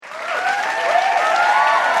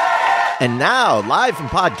And now, live from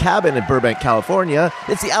Pod Cabin in Burbank, California,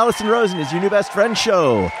 it's the Allison Rosen is Your New Best Friend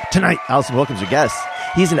show. Tonight, Allison welcomes your guest.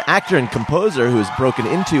 He's an actor and composer who has broken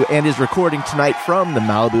into and is recording tonight from the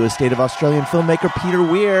Malibu estate of Australian filmmaker Peter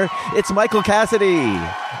Weir. It's Michael Cassidy.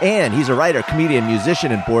 And he's a writer, comedian,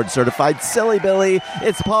 musician, and board-certified silly Billy.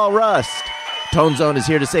 It's Paul Rust. Tone Zone is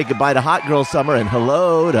here to say goodbye to Hot Girl Summer and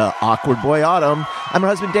hello to Awkward Boy Autumn. I'm her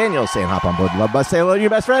husband Daniel saying hop on board the Love Bus. Say hello to your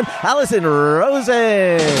best friend, Allison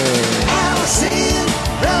Rosen. Allison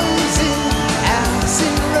Rosen.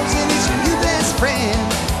 Allison Rosen is your new best friend.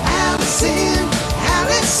 Allison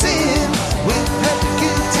with her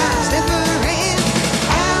good times never end.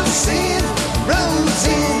 Allison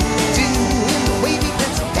Rosen doing the wavy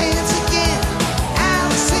pencil dance again.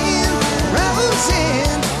 Allison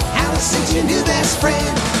Rosen. Allison's your new best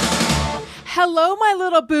friend. Hello, my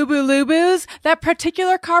little boo-boo-loo-boos. That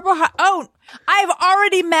particular carbohydrate. Oh, I've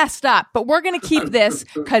already messed up, but we're going to keep this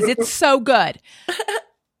because it's so good.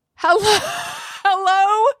 Hello,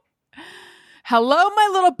 my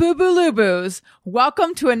little boo-boo-loo-boos.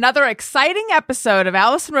 Welcome to another exciting episode of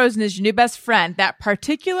Allison Rosen is Your New Best Friend. That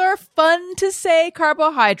particular fun-to-say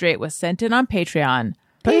carbohydrate was sent in on Patreon.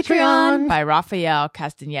 Patreon. By Rafael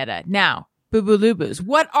Castaneda. Now, boo-boo-loo-boos,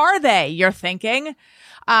 what are they, you're thinking?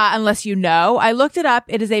 Unless you know. I looked it up.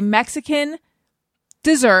 It is a Mexican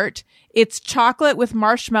dessert. It's chocolate with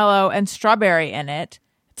marshmallow and strawberry in it.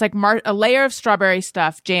 It's like a layer of strawberry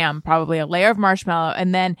stuff, jam, probably a layer of marshmallow,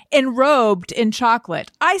 and then enrobed in chocolate.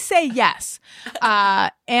 I say yes.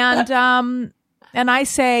 And I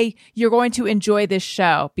say you're going to enjoy this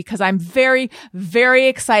show because I'm very, very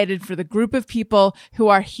excited for the group of people who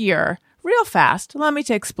are here. Real fast. Allow me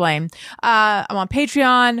to explain. I'm on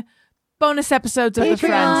Patreon, bonus episodes of The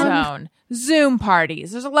Friend Zone, Zoom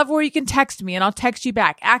parties. There's a level where you can text me and I'll text you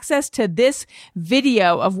back. Access to this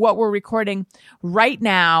video of what we're recording right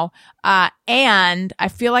now. And I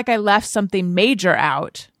feel like I left something major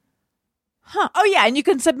out. Oh yeah. And you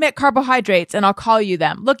can submit carbohydrates and I'll call you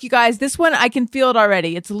them. Look, you guys, this one, I can feel it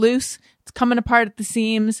already. It's loose. It's coming apart at the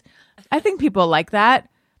seams. I think people like that.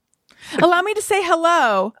 Allow me to say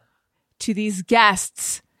hello to these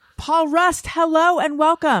guests. Paul Rust, hello and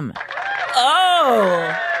welcome.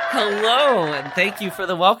 Oh, hello, and thank you for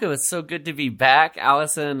the welcome. It's so good to be back,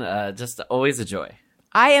 Allison. Just always a joy.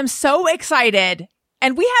 I am so excited.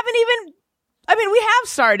 And we have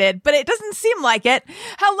started, but it doesn't seem like it.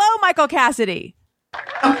 Hello, Michael Cassidy.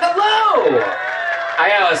 Oh, hello.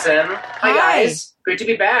 Hi, Allison. Hi, guys. Great to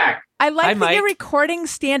be back. I like Hi, that Mike. you're recording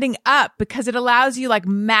standing up because it allows you like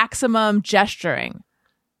maximum gesturing.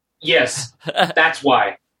 Yes, that's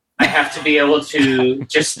why. I have to be able to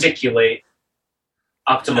gesticulate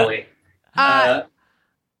optimally.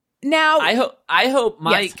 Now, I hope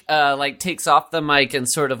Mike takes off the mic and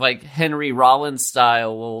sort of like Henry Rollins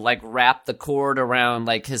style will like wrap the cord around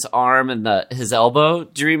like his arm and his elbow.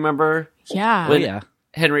 Do you remember? yeah. When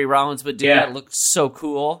Henry Rollins would do that. It looked so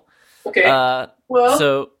cool. Okay. Well,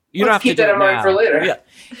 so you don't have let's keep to do that it in mind now. for later. Yeah.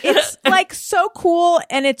 It's like so cool,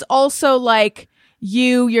 and it's also like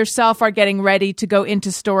you yourself are getting ready to go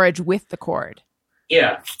into storage with the cord.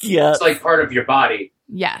 Yeah. Yeah. It's like part of your body.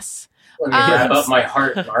 Yes. Let me wrap up my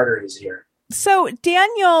heart and arteries here. So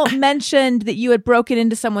Daniel mentioned that you had broken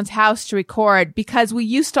into someone's house to record because we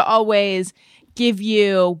used to always give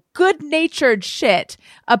you good-natured shit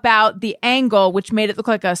about the angle, which made it look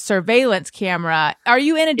like a surveillance camera. Are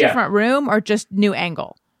you in a different room or just new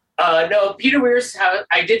angle? No, Peter Weir's house.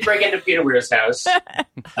 I did break into Peter Weir's house.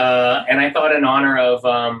 And I thought in honor of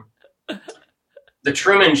the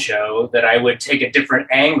Truman Show that I would take a different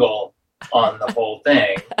angle on the whole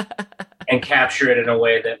thing and capture it in a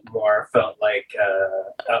way that more felt like,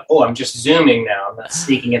 I'm just zooming now. I'm not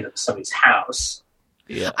sneaking into somebody's house.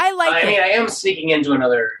 Yeah. I like it. I am sneaking into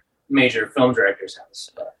another major film director's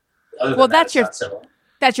house. But other than Well, that, that's it's not similar.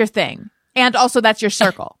 That's your thing. And also that's your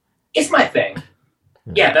circle. It's my thing.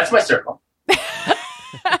 Yeah, that's my circle.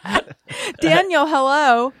 Daniel,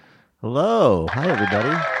 hello. Hello. Hi, everybody.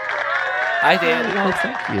 Hi, Dan. Oh,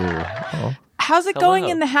 thank you. Oh. How's it going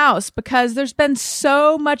Hello. in the house? Because there's been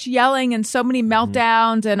so much yelling and so many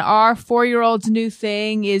meltdowns, and our 4-year-old's new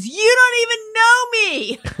thing is, you don't even know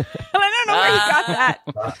me! And I don't know where you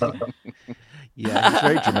got that. Yeah, he's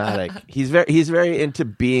very dramatic. He's very into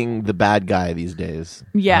being the bad guy these days.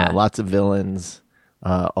 Yeah. Lots of villains.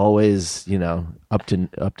 Always, up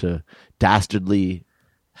to dastardly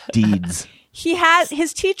deeds.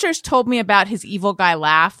 His teachers told me about his evil guy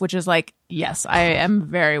laugh, which is like, yes, I am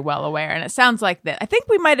very well aware. And it sounds like that. I think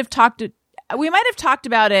we might have talked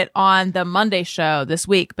about it on the Monday show this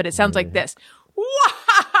week, but it sounds like this.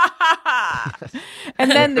 And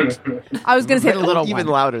then I was going to say the little even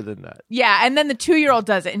one. louder than that. Yeah, and then the 2-year-old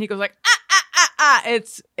does it, and he goes like, ah, ah, ah, ah.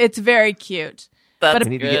 It's very cute. That's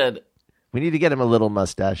But- good. We need to get him a little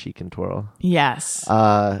mustache he can twirl. Yes.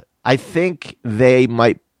 I think they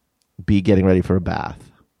might be getting ready for a bath.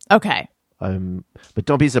 Okay. But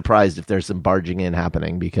don't be surprised if there's some barging in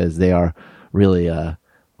happening because they are really on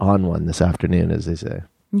one this afternoon, as they say.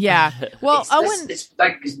 Yeah. Well, Owen. It's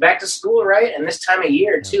like it's back to school, right? And this time of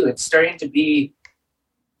year too, it's starting to be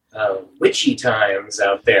witchy times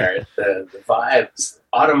out there. The vibes,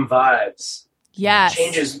 autumn vibes, Yes.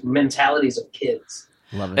 changes mentalities of kids.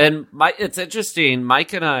 Love it. And it's interesting.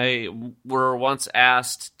 Mike and I were once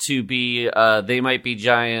asked to be They Might Be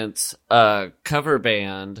Giants cover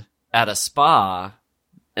band at a spa,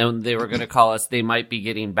 and they were going to call us They Might Be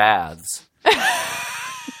Getting Baths.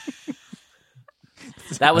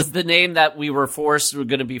 That was the name that we were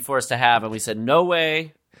going to be forced to have, and we said no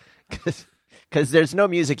way. Because there's no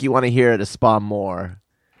music you want to hear at a spa more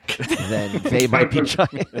than They Might Be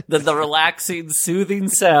Giants. The relaxing, soothing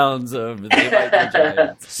sounds of They Might Be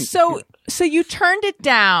Giants. So you turned it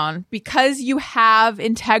down because you have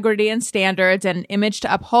integrity and standards and an image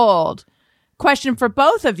to uphold. Question for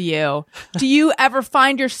both of you. Do you ever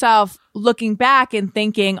find yourself looking back and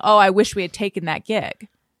thinking, oh, I wish we had taken that gig?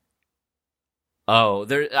 Oh,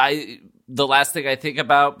 the last thing I think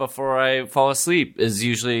about before I fall asleep is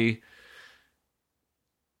usually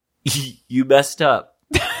you messed up,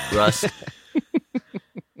 Russ.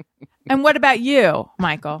 And what about you,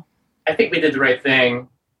 Michael? I think we did the right thing.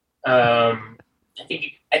 I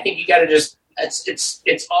think you got to just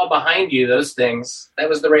it's all behind you. Those things. That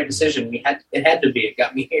was the right decision. It had to be. It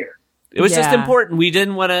got me here. It was just Yeah. important. We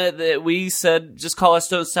didn't want to. We said, just call us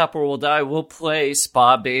Don't Stop or We'll Die. We'll play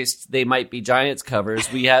spa-based They Might Be Giants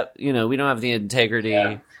covers. We have, we don't have the integrity.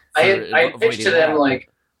 Yeah. for I pitched avoiding to them that. like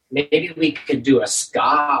maybe we could do a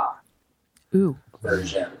ska Ooh.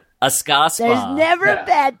 version. A ska spa. There's never a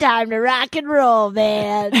bad time to rock and roll,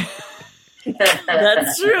 man.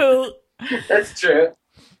 That's true. That's true.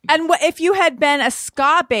 And what if you had been a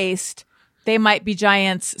ska-based They Might Be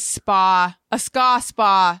Giants a ska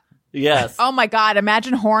spa? Yes. Oh my God,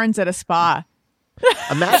 imagine horns at a spa.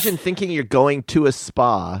 Imagine thinking you're going to a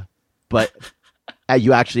spa, but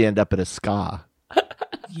you actually end up at a ska.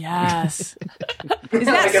 Yes. Is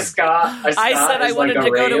that like a ska? A ska I said I is wanted like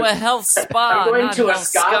to go to rave? a health spa. I'm going not to a health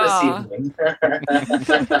ska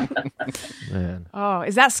this evening. Man. Oh,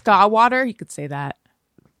 is that ska water? You could say that.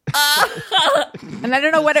 And I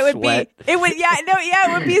don't know what it would Sweat. be. It would,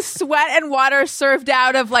 it would be sweat and water served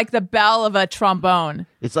out of like the bell of a trombone.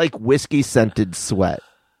 It's like whiskey scented sweat.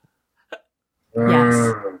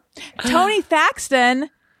 Yes. Tony Thaxton,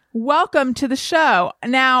 welcome to the show.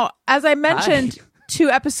 Now, as I mentioned 2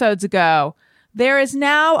 episodes ago, there is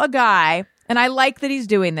now a guy, and I like that he's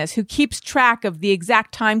doing this, who keeps track of the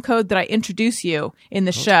exact time code that I introduce you in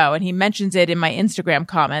the show. And he mentions it in my Instagram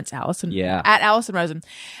comments, at Allison Rosen.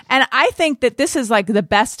 And I think that this is like the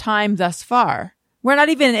best time thus far. We're not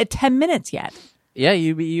even at 10 minutes yet. Yeah,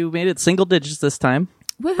 you made it single digits this time.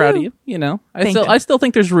 Woohoo. Proud of you. Thank you. I still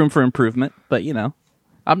think there's room for improvement, but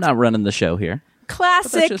I'm not running the show here.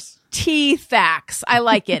 Classic just- T Thax. I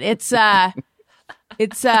like it. It's a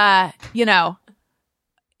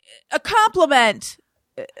compliment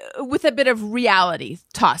with a bit of reality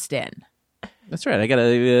tossed in. That's right. I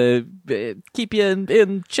gotta keep you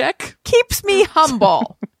in check. Keeps me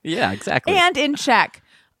humble Yeah, exactly. and in check.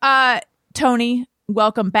 Tony,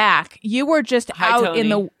 welcome back. You were just Hi, out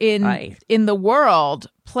Tony. Hi. in the world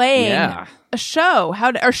playing Yeah. a show.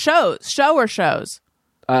 Shows.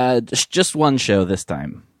 Just one show this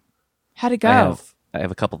time. How'd it go? I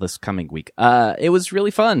have a couple this coming week. It was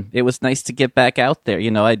really fun. It was nice to get back out there.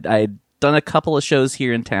 I'd done a couple of shows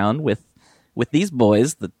here in town with these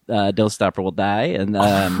boys, the Don't Stop or We'll Die, and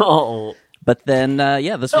Oh. but then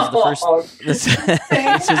this was the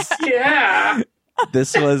first. Yeah.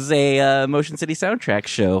 This was a Motion City soundtrack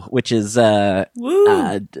show, which is a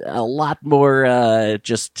lot more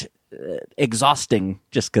just exhausting,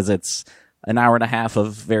 just because it's an hour and a half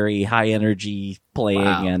of very high energy playing,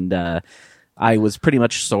 Wow. and I was pretty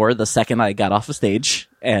much sore the second I got off the stage,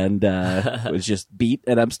 and was just beat.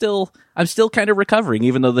 And I'm still kind of recovering,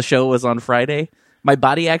 even though the show was on Friday. My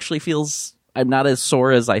body actually feels I'm not as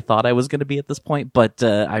sore as I thought I was going to be at this point, but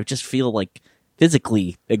I just feel like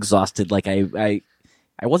physically exhausted. Like I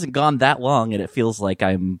wasn't gone that long, and it feels like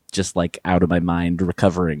I'm just like out of my mind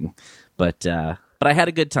recovering. But I had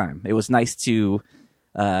a good time. It was nice to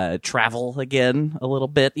travel again a little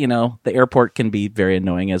bit. The airport can be very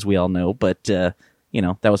annoying, as we all know, but that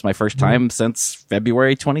was my first time since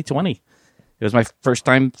February 2020. It was my first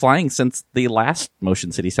time flying since the last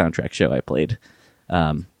Motion City soundtrack show I played.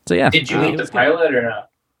 So yeah. Did you meet the pilot or not?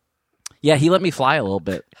 Yeah, he let me fly a little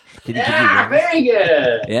bit. Did he give you wings? Very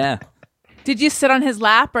good. Yeah. Did you sit on his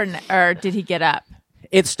lap or did he get up?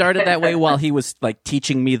 It started that way while he was like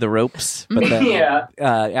teaching me the ropes, but then Yeah.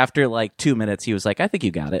 after like 2 minutes, he was like, "I think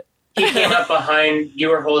you got it." He came up behind you.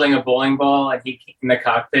 Were holding a bowling ball, and he in the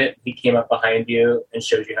cockpit. He came up behind you and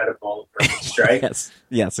showed you how to bowl a perfect strike.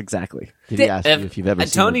 Yes, exactly. Did he ask you if you've ever and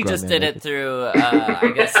seen Tony a grown just man did naked? it through,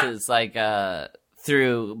 I guess it's like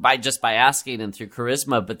through by asking and through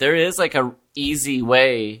charisma. But there is like a easy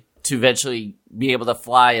way to eventually be able to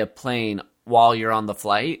fly a plane while you're on the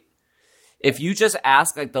flight. If you just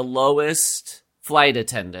ask like the lowest flight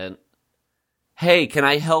attendant, "Hey, can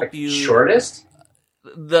I help you?" Shortest?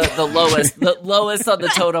 The lowest on the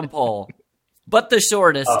totem pole, but the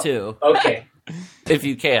shortest too, Okay. if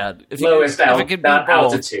you can. If Lowest if it could be not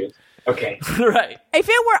both. altitude. Okay. Right. If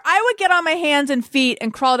it were, I would get on my hands and feet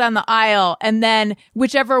and crawl down the aisle, and then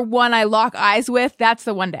whichever one I lock eyes with, that's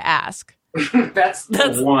the one to ask. That's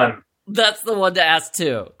the one. That's the one to ask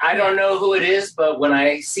too. I don't know who it is, but when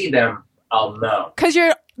I see them, I'll know. Because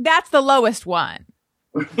that's the lowest one.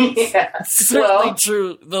 Yeah. Certainly Well,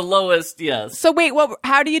 true. The lowest, yes. So wait,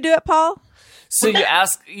 how do you do it, Paul? So you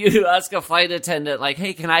ask a flight attendant, like,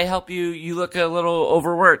 "Hey, can I help you? You look a little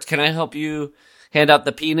overworked. Can I help you hand out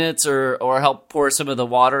the peanuts or help pour some of the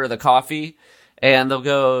water or the coffee?" And they'll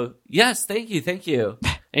go, "Yes, thank you.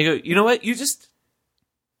 And you go, "You know what? You just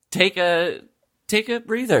take a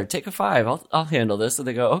breather, take a 5. I'll handle this." And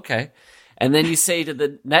they go, "Okay." And then you say to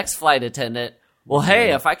the next flight attendant, "Well,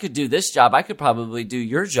 hey, if I could do this job, I could probably do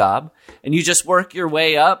your job." And you just work your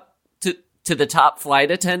way up to the top flight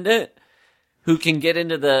attendant who can get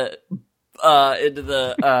into the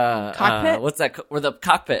Cockpit? What's that? Or the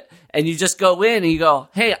cockpit. And you just go in and you go,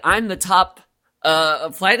 "Hey, I'm the top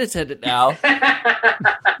flight attendant now.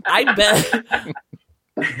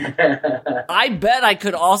 I bet I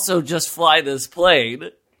could also just fly this plane."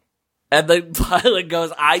 And the pilot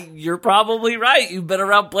goes, "You're probably right. You've been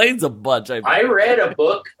around planes a bunch." I read a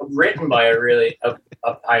book written by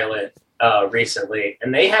a pilot recently,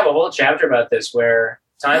 and they have a whole chapter about this where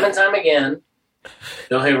time and time again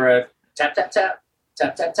they'll hear a tap, tap, tap,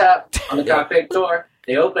 tap, tap, tap on the cockpit door.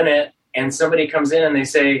 They open it, and somebody comes in and they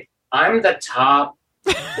say, "I'm the top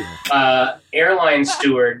airline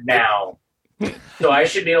steward now, so I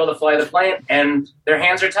should be able to fly the plane." And their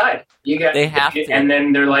hands are tied. They have to. And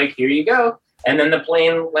then they're like, "Here you go." And then the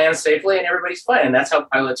plane lands safely and everybody's fine. And that's how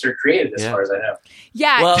pilots are created, as far as I know.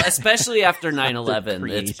 Yeah. Well, especially after 9/11,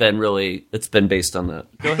 it's been based on that.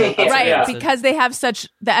 Go ahead. Right, Yeah. because they have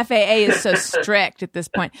the FAA is so strict at this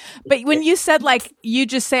point. But when you said like you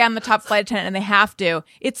just say I'm the top flight attendant and they have to,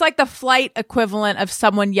 it's like the flight equivalent of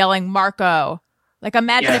someone yelling Marco. Like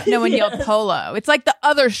imagine if no one yelled Polo. It's like the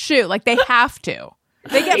other shoe. Like they have to.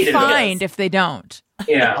 They get Hated fined if they don't.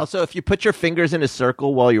 Yeah. Also, if you put your fingers in a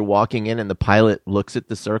circle while you're walking in and the pilot looks at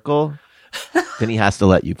the circle, then he has to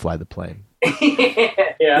let you fly the plane.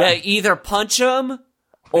 Yeah, either punch him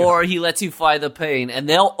or he lets you fly the plane, and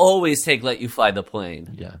they'll always let you fly the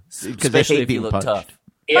plane. Yeah. Because they Especially hate if you being look punched. tough.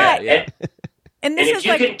 Yeah. But- And And this if is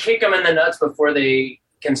you like can kick them in the nuts before they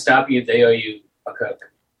can stop you, they owe you a Coke.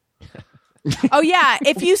 oh yeah,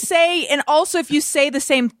 if you say the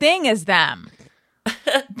same thing as them,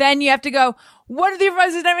 then you have to go, what are the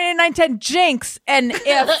advisors 910 jinx? And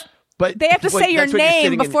if But they have to say your that's when you're name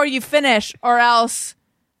sitting in- before you finish, or else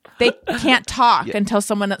they can't talk until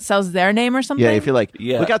someone says their name or something. Yeah, if you're like,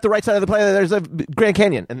 Yeah. look out the right side of the plane, there's a Grand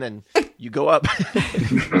Canyon. And then you go up,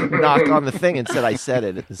 knock on the thing and said, I said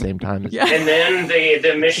it at the same time. As And then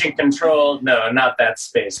the mission control, no, not that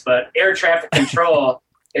space, but air traffic control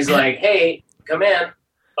is like, hey, come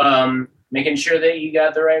in, making sure that you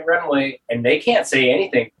got the right runway. And they can't say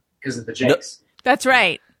anything because of the jinx. That's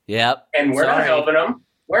right. Yep. And we're not Sorry. helping them.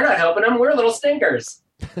 We're not helping them. We're little stinkers.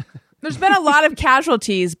 There's been a lot of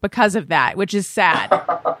casualties because of that, which is sad.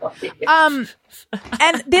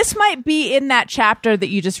 And this might be in that chapter that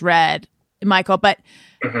you just read, Michael, but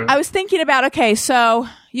I was thinking about, okay, so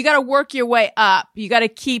you got to work your way up. You got to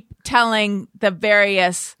keep telling the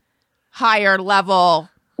various higher level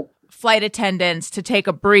flight attendants to take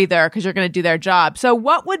a breather because you're going to do their job. So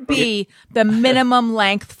what would be the minimum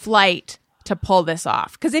length flight to pull this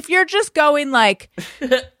off? Because if you're just going like...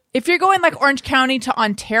 If you're going like Orange County to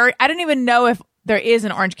Ontario, I don't even know if there is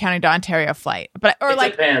an Orange County to Ontario flight, but or It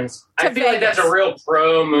like depends. to I feel like that's Vegas. a real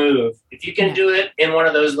pro move. If you can do it in one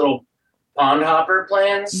of those little pond hopper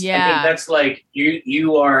planes, I Yeah. think that's like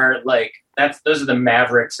you are like those are the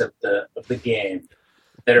mavericks of the game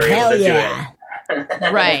that are able Hell to yeah.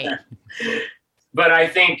 Right. But I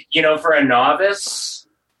think, for a novice,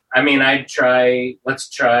 I mean, let's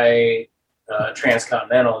try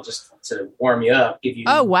Transcontinental just to warm you up, give you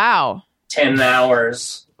Oh, wow. 10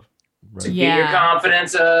 hours to get your Yeah.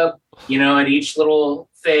 confidence up, at each little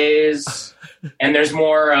phase. And there's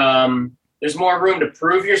more room to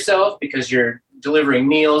prove yourself because you're delivering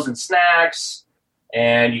meals and snacks,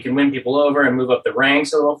 and you can win people over and move up the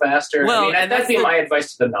ranks a little faster. Well, I mean, and that'd that's be the- my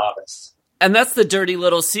advice to the novice. And that's the dirty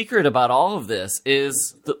little secret about all of this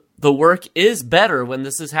is the work is better when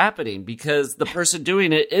this is happening because the person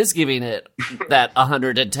doing it is giving it that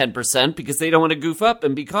 110% because they don't want to goof up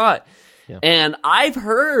and be caught. Yeah. And I've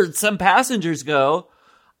heard some passengers go,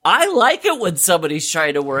 I like it when somebody's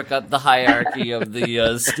trying to work up the hierarchy of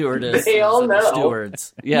the stewardess They all and the know.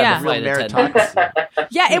 stewards. Yeah. Yeah, the Real flight attendant. meritocracy.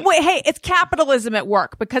 Yeah. Hey, it's capitalism at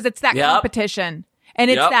work because it's that Yep. competition. And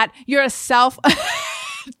it's Yep. that you're a self.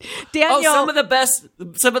 Daniel. Oh,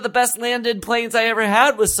 some of the best landed planes I ever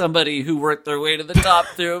had was somebody who worked their way to the top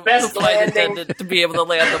through the Best flight landing. attendant to be able to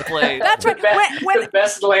land the plane. That's right. The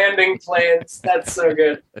best landing planes. That's so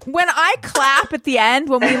good. When I clap at the end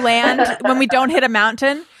when we land, when we don't hit a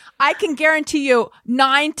mountain, I can guarantee you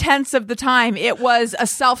 9/10 of the time it was a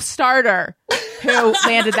self-starter who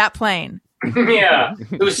landed that plane. Yeah.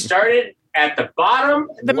 Who started at the bottom,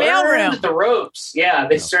 and The mailroom. learned the ropes. Yeah,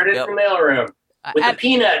 they started Yep. in the mailroom with the At-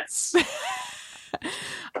 peanuts.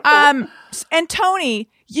 And Tony,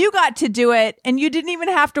 you got to do it and you didn't even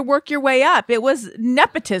have to work your way up. It was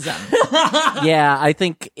nepotism. Yeah, I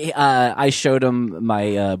think I showed him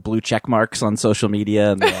my blue check marks on social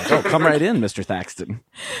media, and they're like, "Oh, come right in, Mr. Thaxton."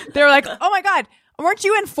 They were like, "Oh my God, weren't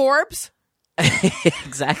you in Forbes?"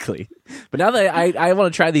 Exactly. But now that I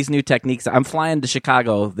want to try these new techniques, I'm flying to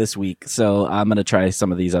Chicago this week, so I'm going to try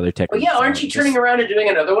some of these other Well, techniques. yeah, aren't you turning around and doing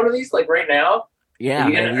another one of these like right now? Yeah.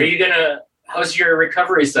 Are you gonna? How's your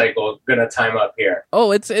recovery cycle gonna time up here?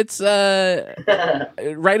 Oh, it's right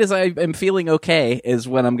as I am feeling okay is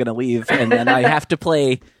when I'm going to leave, and then I have to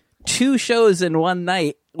play 2 shows in one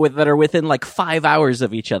night that are within like 5 hours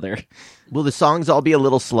of each other. Will the songs all be a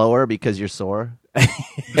little slower because you're sore?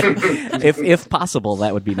 If possible,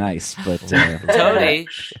 that would be nice. But Tony,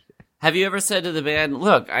 have you ever said to the band,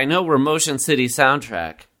 look, I know we're Motion City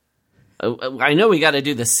soundtrack. I know we got to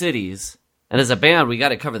do the cities. And as a band, we got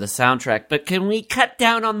to cover the soundtrack. But can we cut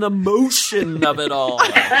down on the motion of it all?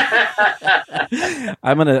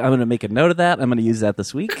 I'm gonna make a note of that. I'm gonna use that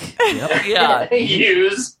this week. Yep. Yeah.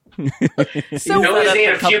 Use. So You always Set up need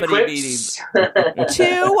the a few company quips.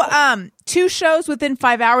 two shows within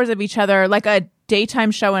 5 hours of each other, like a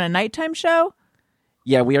daytime show and a nighttime show.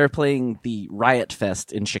 Yeah, we are playing the Riot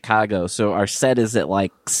Fest in Chicago. So our set is at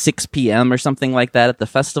like 6 p.m. or something like that at the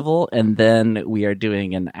festival. And then we are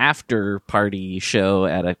doing an after party show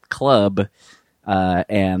at a club.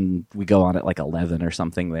 And we go on at like 11 or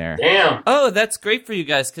something there. Damn. Oh, that's great for you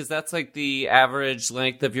guys because that's like the average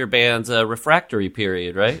length of your band's refractory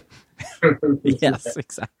period, right? Yes,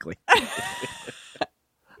 exactly.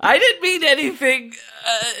 I didn't mean anything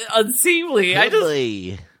unseemly. I just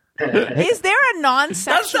Lovely. Is there a That's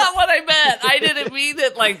non-sexual? not what I meant. I didn't mean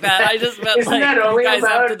it like that. I just meant Isn't like that you only guys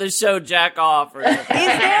about- after the show jack off. Or something.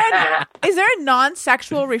 Is there a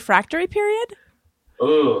non-sexual refractory period?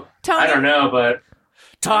 Ooh. Tony? I don't know, but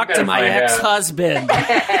Talk to gonna my find out. ex-husband.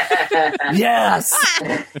 Yes.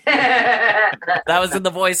 That was in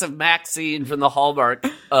the voice of Maxine from the Hallmark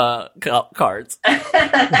cards.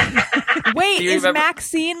 Wait, Do you is remember-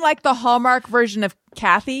 Maxine like the Hallmark version of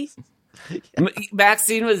Kathy?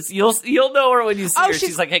 Maxine was you'll know her when you see Oh, her.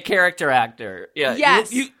 she's- She's like a character actor. Yeah.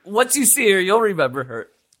 Yes. Once you see her, you'll remember her.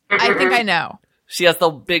 I think I know. She has the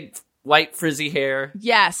big white frizzy hair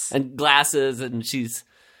Yes. and glasses, and she's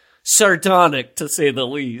sardonic to say the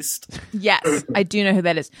least. Yes, I do know who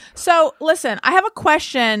that is. So, listen, I have a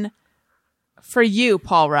question for you,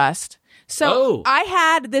 Paul Rust. So, Oh. I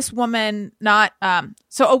had this woman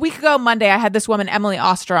so a week ago Monday, I had this woman, Emily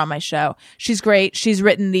Oster, on my show. She's great. She's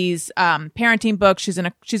written these parenting books.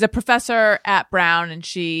 She's a professor at Brown, and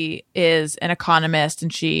she is an economist,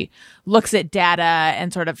 and she looks at data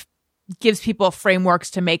and sort of gives people frameworks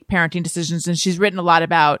to make parenting decisions. And she's written a lot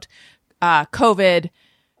about COVID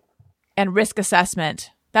and risk assessment.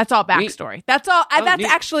 That's all backstory. That's all. That's neat.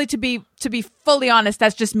 actually, to be fully honest,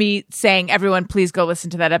 that's just me saying, everyone, please go listen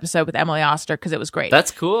to that episode with Emily Oster because it was great.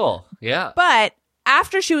 That's cool. Yeah. But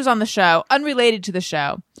after she was on the show, unrelated to the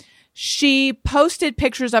show, she posted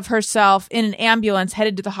pictures of herself in an ambulance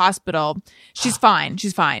headed to the hospital. She's fine.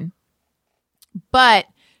 She's fine. But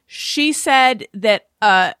she said that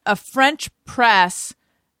a French press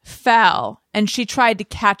fell and she tried to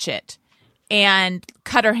catch it. and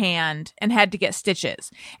cut her hand and had to get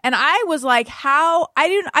stitches. And I was like, I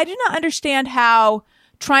do not understand how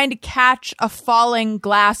trying to catch a falling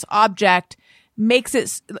glass object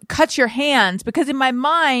cuts your hands, because in my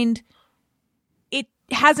mind, it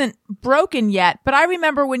hasn't broken yet. But I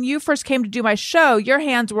remember when you first came to do my show, your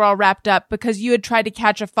hands were all wrapped up because you had tried to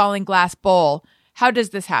catch a falling glass bowl. How does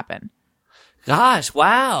this happen? Gosh,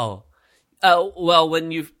 wow. Well,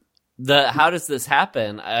 how does this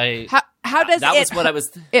happen? How does that was what I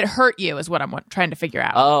was. It hurt you is what I'm trying to figure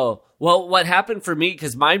out. Oh, well, what happened for me,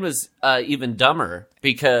 because mine was even dumber,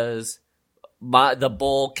 because the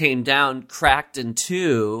bowl came down, cracked in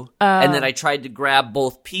two, and then I tried to grab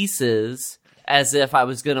both pieces as if I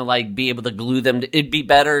was going to like be able to glue them. It'd be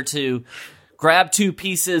better to grab two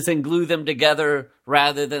pieces and glue them together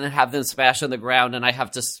rather than have them smash on the ground and I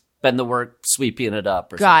have to spend the work sweeping it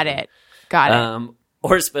up. Or Got something. Got it.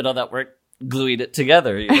 Or spend all that work gluing it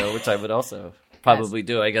together, which I would also probably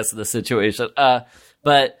do, I guess, in the situation.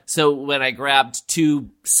 But so when I grabbed two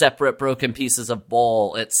separate broken pieces of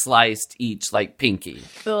bowl, it sliced each like pinky.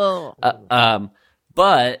 Ugh.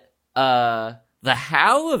 But the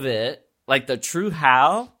how of it, like the true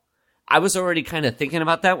how, I was already kind of thinking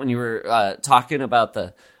about that when you were talking about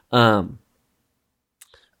the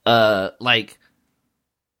like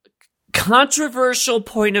controversial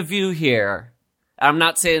point of view here. I'm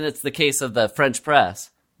not saying it's the case of the French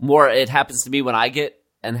press. More, it happens to me when I get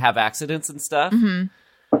and have accidents and stuff.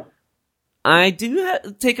 Mm-hmm. I do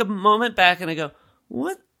take a moment back and I go,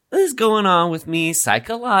 what is going on with me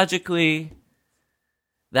psychologically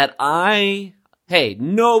that hey,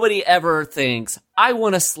 nobody ever thinks I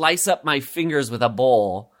want to slice up my fingers with a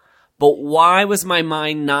bowl, but why was my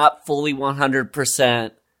mind not fully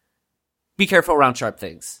 100%? Be careful around sharp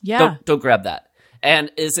things. Yeah. Don't grab that.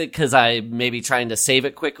 And is it because I maybe trying to save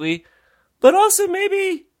it quickly? But also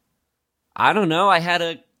maybe, I don't know, I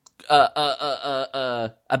had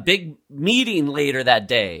a big meeting later that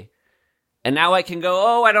day. And now I can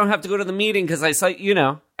go, I don't have to go to the meeting because I saw,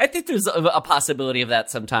 I think there's a possibility of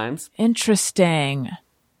that sometimes. Interesting.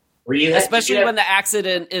 Especially when the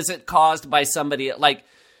accident isn't caused by somebody. Like,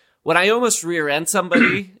 when I almost rear-end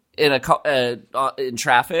somebody in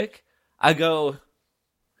traffic, I go,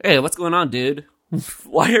 hey, what's going on, dude?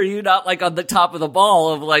 Why are you not like on the top of the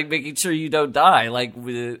ball of like making sure you don't die? Like,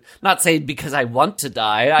 not saying because I want to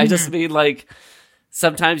die. I just mean like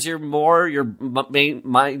sometimes your main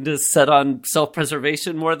mind is set on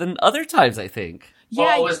self-preservation more than other times, I think.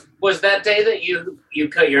 Yeah. Was that day that you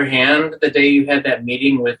cut your hand the day you had that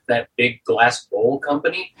meeting with that big glass bowl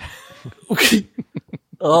company?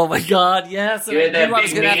 Oh my God, yes. You had that I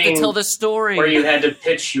was going to have to tell the story. Where you had to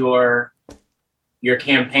pitch your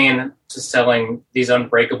campaign to selling these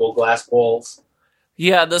unbreakable glass bowls.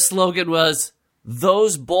 Yeah, the slogan was,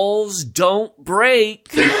 "Those bowls don't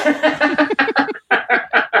break."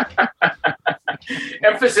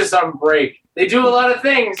 Emphasis on break. They do a lot of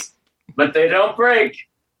things, but they don't break.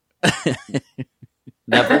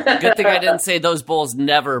 Never. Good thing I didn't say those bowls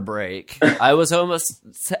never break. I was almost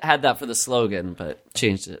had that for the slogan, but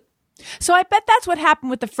changed it. So I bet that's what happened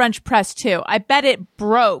with the French press too. I bet it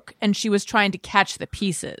broke and she was trying to catch the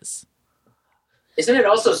pieces. Isn't it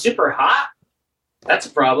also super hot? That's a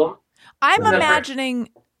problem. I'm imagining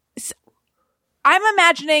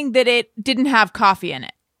that it didn't have coffee in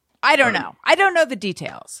it. I don't know. I don't know the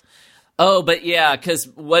details. Oh, but yeah, because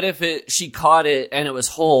what if she caught it and it was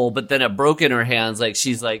whole, but then it broke in her hands, like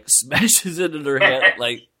she's like smashes it in her hand,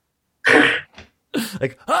 like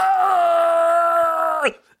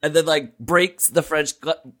ah! And then like breaks the French.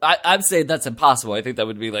 I'm saying that's impossible. I think that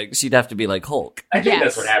would be like she'd have to be like Hulk. I think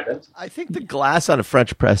that's what happened. I think the glass on a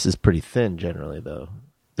French press is pretty thin generally, though.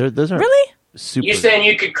 Those aren't really super. You saying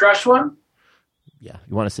you could crush one? Yeah,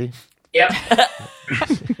 you want to see? Yep.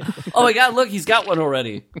 Oh my God! Look, he's got one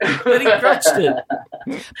already. And he crushed it.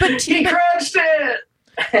 But He crushed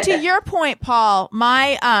it. to your point, Paul,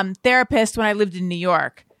 my therapist when I lived in New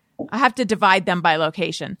York, I have to divide them by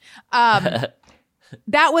location.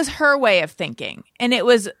 That was her way of thinking. And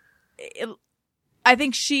I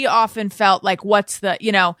think she often felt like, what's the,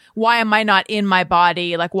 why am I not in my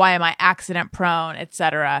body? Like, why am I accident prone,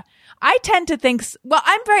 etc. I tend to think, well,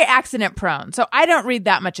 I'm very accident prone, so I don't read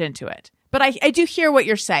that much into it. But I do hear what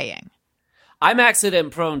you're saying. I'm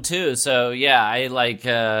accident prone too, so yeah, I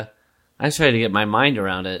try to get my mind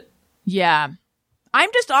around it. Yeah. I'm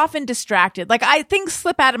just often distracted. Like things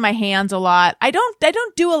slip out of my hands a lot. I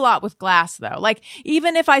don't do a lot with glass though. Like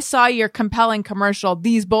even if I saw your compelling commercial,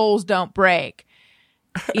 these bowls don't break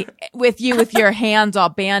with your hands all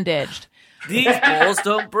bandaged. These bowls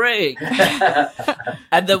don't break.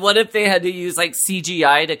 And then what if they had to use like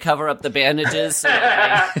CGI to cover up the bandages so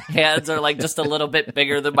that my hands are like just a little bit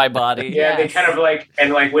bigger than my body? Yeah, they kind of like,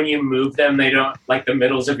 and like when you move them, they don't, like the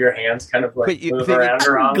middles of your hands kind of like But you- move they- around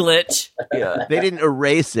wrong. Glitch. Yeah. They didn't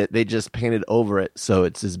erase it. They just painted over it so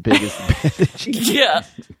it's as big as the bandage. Yeah.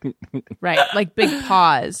 Right, like big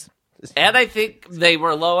paws. And I think they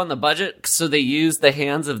were low on the budget, so they used the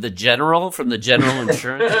hands of the general from the general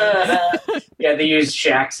insurance. Yeah, they use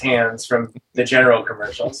Shaq's hands from the General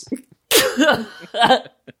commercials.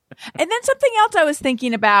 And then something else I was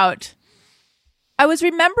thinking about. I was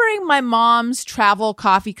remembering my mom's travel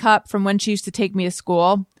coffee cup from when she used to take me to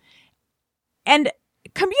school. And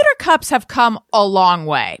commuter cups have come a long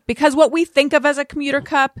way because what we think of as a commuter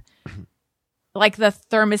cup, like the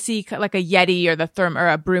thermosy, like a Yeti or or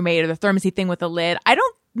a Brewmate or the thermosy thing with a lid, I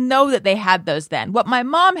don't know that they had those then. What my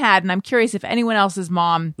mom had, and I'm curious if anyone else's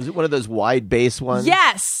mom. Was it one of those wide base ones?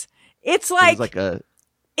 Yes. It's It like, was like a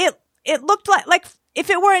it looked like if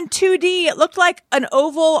it were in 2D, it looked like an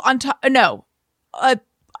oval on top. No,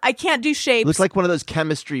 I can't do shapes. it looks like one of those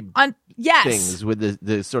chemistry on yes, things with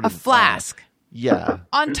the sort a of flask yeah.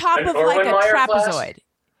 on top An of like a Erlenmeyer flask? trapezoid.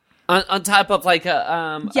 On top of like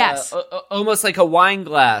a Yes. almost like a wine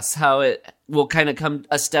glass, how it will kind of come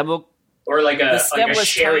a stem will. Or like The a stem was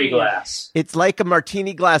sherry tiny. glass. It's like a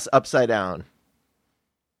martini glass upside down.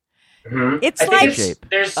 Mhm. It's I think like shape.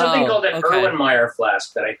 there's something Oh, called an okay. Erlenmeyer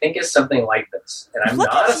flask that I think is something like this. And I'm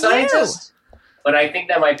Look not at a scientist, but I think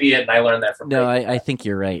that might be it, and I learned that from No, Breaking I Bad. think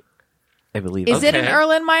you're right. I believe is it an Okay.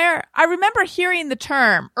 Erlenmeyer? I remember hearing the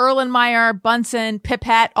term Erlenmeyer, Bunsen,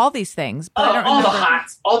 Pipette, all these things, but I don't all the remember.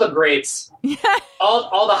 hots, all the greats,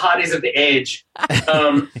 all the hotties of the age.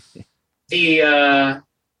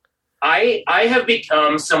 I have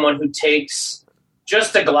become someone who takes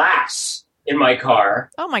just a glass in my car,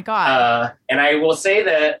 Oh my god! and I will say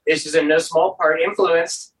that this is in no small part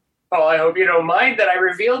influenced. Oh, I hope you don't mind that I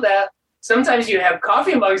revealed that. Sometimes you have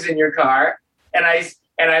coffee mugs in your car, and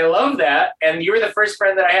I love that. And you were the first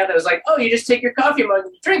friend that I had that was like, "Oh, you just take your coffee mug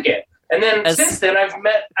and you drink it." And then since then,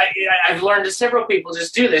 I've learned that several people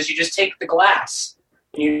just do this. You just take the glass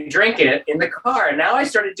and you drink it in the car. And now I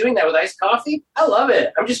started doing that with iced coffee. I love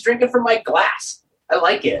it. I'm just drinking from my glass. I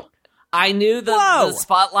like it. I knew Whoa. the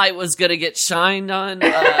spotlight was going to get shined on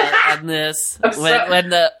this I'm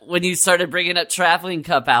sorry. when you started bringing up traveling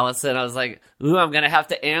cup, Allison. I was like, "Ooh, I'm going to have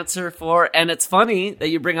to answer for." And it's funny that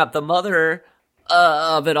you bring up the mother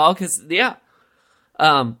of it all because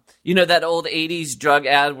you know that old '80s drug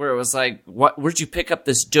ad where it was like, "Where'd you pick up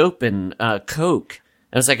this dope and coke?"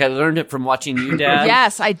 And it's like I learned it from watching you, Dad.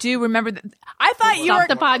 Yes, I do remember that. I thought you were Stop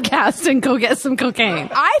the podcast and go get some cocaine.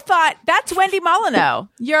 I thought that's Wendy Molyneux,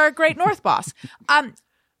 your Great North boss.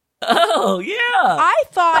 Oh yeah. I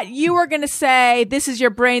thought you were going to say, this is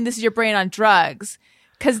your brain on drugs.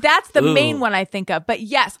 Because that's the Ooh. main one I think of. But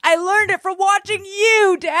yes, I learned it from watching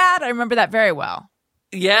you, Dad. I remember that very well.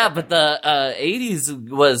 Yeah, but the 80s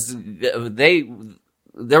was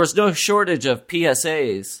there was no shortage of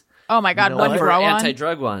PSAs. Oh my God, You know one what? to for grow on.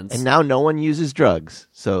 anti-drug ones. And now no one uses drugs.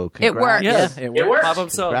 So It works. congrats. yeah, It works. Problem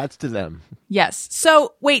solved. Congrats to them. Yes.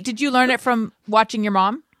 So wait, did you learn it from watching your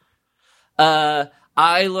mom?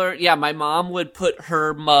 I learned, my mom would put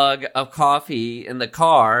her mug of coffee in the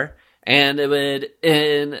car, and it would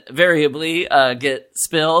invariably get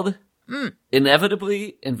spilled.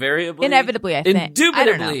 Inevitably, invariably, Inevitably, I think.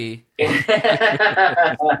 Indubitably.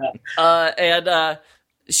 And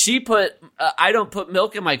she put, I don't put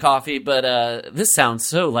milk in my coffee, but this sounds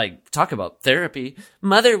so like, talk about therapy.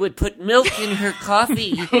 Mother would put milk in her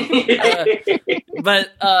coffee.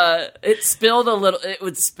 But it spilled a little, it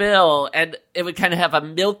would spill, and it would kind of have a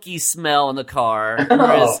milky smell in the car.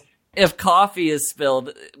 Whereas if coffee is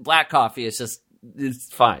spilled, black coffee,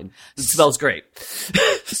 it's fine. It smells great.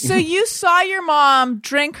 So you saw your mom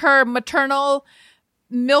drink her maternal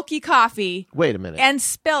milky coffee Wait a minute. and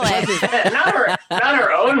spill it. not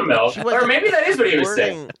her own milk, She wasn't or maybe that is what he was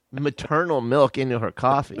saying. pouring maternal milk into her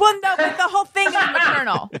coffee. Well, no, but the whole thing is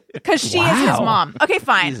maternal because she is his mom. Okay,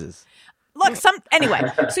 fine. Jesus. Look, anyway.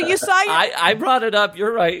 So you saw I brought it up.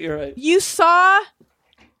 You're right. you saw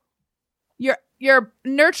your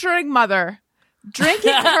nurturing mother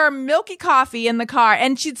drinking her milky coffee in the car,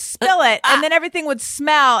 and she'd spill it, and then everything would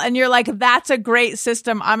smell, and you're like, that's a great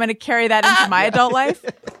system. I'm going to carry that into my adult life.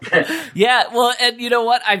 Yeah, well, and you know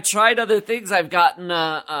what? I've tried other things. I've gotten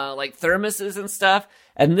like thermoses and stuff,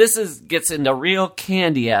 and this gets into real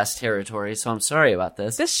candy ass territory. So I'm sorry about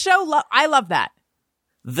this. This show, I love that.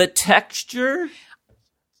 The texture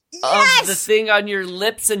Yes! of the thing on your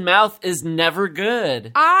lips and mouth is never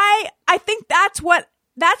good. I think that's what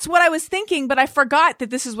that's what I was thinking, but I forgot that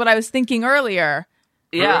this is what I was thinking earlier.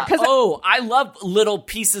 Yeah. 'Cause- I love little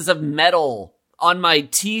pieces of metal on my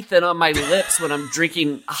teeth and on my lips when I'm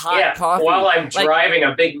drinking hot coffee. While I'm Like, driving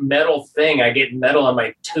a big metal thing, I get metal on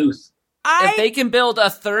my tooth. if they can build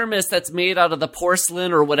a thermos that's made out of the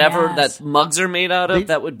porcelain or whatever Yes. that mugs are made out of,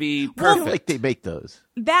 that would be I feel perfect. like they make those.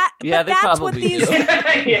 That, Yeah, but they that's what probably these, do.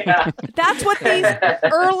 Yeah. that's what these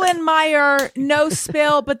Erlenmeyer no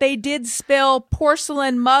spill, but they did spill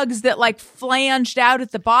porcelain mugs that like flanged out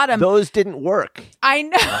at the bottom. Those didn't work. I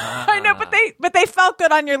know, I know, but they felt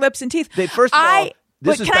good on your lips and teeth. They first of all,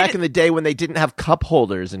 this but was can I back ju- in the day when they didn't have cup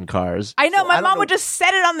holders in cars. I know So my don't mom know- would just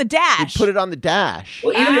set it on the dash. They'd put it on the dash.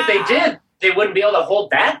 Well, even if they did, they wouldn't be able to hold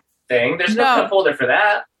that thing. There's no No. cup holder for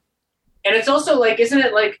that. And it's also like, isn't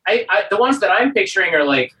it like I the ones that I'm picturing are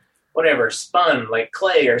like whatever spun, like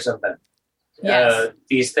clay or something. Yes.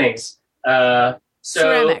 These things. So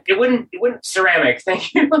Ceramic. it wouldn't ceramic.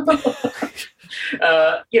 Thank you.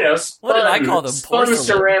 You know, spun, What did I call them? Spun Porcelain?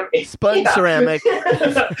 ceramic. Spun Yeah. ceramic.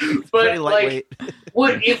 But Very like,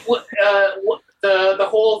 lightweight.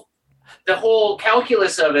 the whole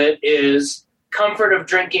calculus of it is comfort of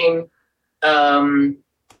drinking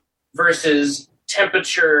versus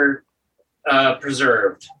temperature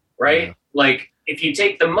preserved, right? Yeah. Like if you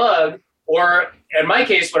take the mug, or in my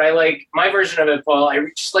case, what I like, my version of it, Paul,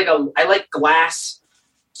 I like glass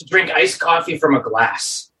to drink iced coffee from a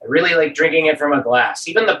glass. I really like drinking it from a glass.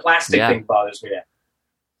 Even the plastic Yeah. thing bothers me now.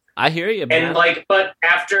 I hear you, man. And like, but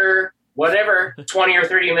after whatever 20 or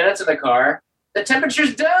 30 minutes in the car, the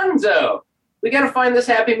temperature's done. So we got to find this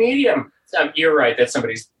happy medium. You're right that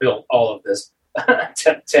somebody's built all of this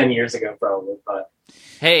 10 years ago, probably. But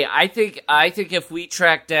Hey, I think if we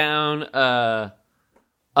track down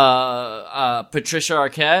Patricia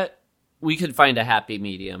Arquette, we could find a happy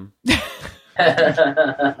medium. all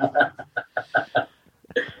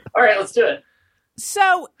right, let's do it.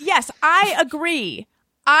 So, yes, I agree.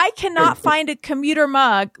 I cannot find a commuter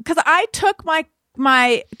mug because I took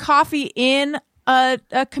my coffee in a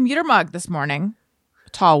commuter mug this morning, a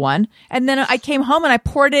tall one, and then I came home and I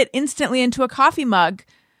poured it instantly into a coffee mug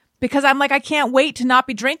because I'm like, I can't wait to not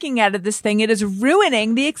be drinking out of this thing. It is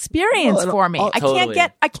ruining the experience Well, and for me. I totally.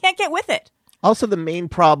 can't get with it. Also, the main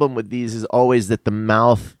problem with these is always that the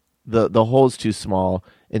mouth, the hole's too small,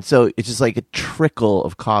 and so it's just like a trickle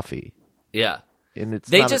of coffee, Yeah. and it's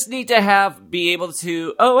They not just need to be able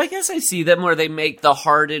to. Oh, I guess I see them where they make the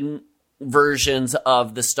hardened versions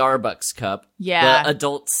of the Starbucks cup, Yeah. the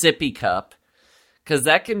adult sippy cup, because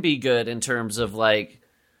that can be good in terms of like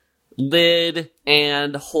lid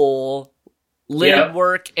and hole, lid Yep.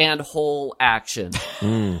 work and hole action.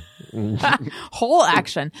 Whole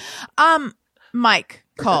action. Mike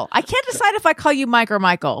Cole. I can't decide if I call you Mike or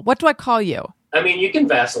Michael. What do I call you? I mean, you can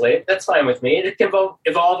vacillate. That's fine with me. It can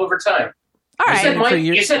evolve over time. All You right. said For Mike.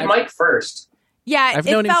 years- You said Mike first. Yeah, I've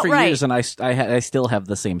it known him felt for right. years, and I still have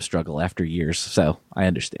the same struggle after years, so I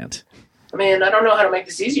understand. I mean, I don't know how to make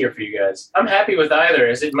this easier for you guys. I'm happy with either.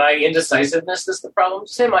 Is it my indecisiveness that's the problem?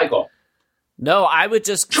 Say Michael. No, I would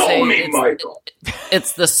just say Call me it's, Michael.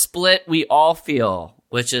 it's the split we all feel,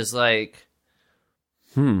 which is like,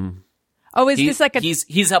 Oh, is this like a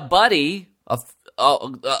he's a buddy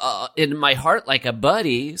in my heart, like a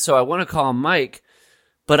buddy. So I want to call him Mike,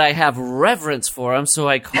 but I have reverence for him, so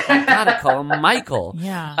I gotta call him Michael.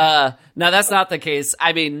 Yeah. Now that's not the case.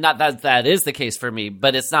 I mean, not that is the case for me,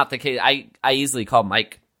 but it's not the case. I easily call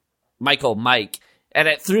Michael Mike, and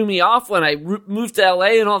it threw me off when I moved to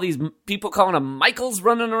LA and all these people calling him Michaels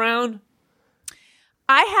running around.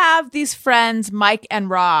 I have these friends, Mike and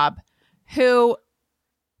Rob, who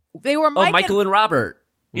they were Mike Michael and Robert.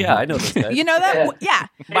 Yeah, I know those guys. you know that? Yeah.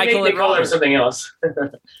 Michael they and call him Robert. something else.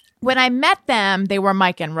 When I met them, they were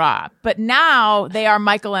Mike and Rob, but now they are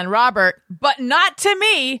Michael and Robert, but not to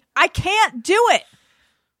me. I can't do it.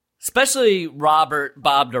 Especially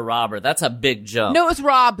Bob to Robert. That's a big jump. No, it was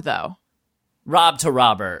Rob though. Rob to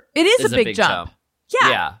Robert. It is a big jump. Yeah.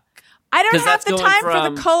 Yeah. I don't 'Cause have that's the going time for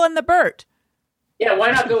from- the Cole and the Bert. Yeah,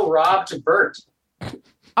 why not go Rob to Bert?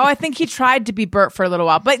 Oh, I think he tried to be Bert for a little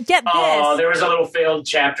while, but get this. Oh, there was a little failed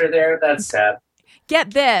chapter there. That's sad.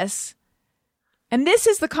 Get this. And this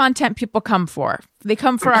is the content people come for. They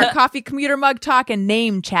come for our coffee commuter mug talk and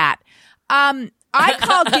name chat. I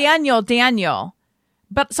call Daniel.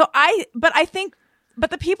 But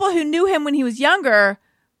the people who knew him when he was younger,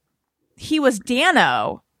 he was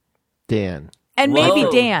Dano Dan. and maybe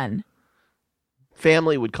Whoa. Dan.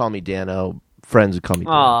 Family would call me Dano. Friends would call me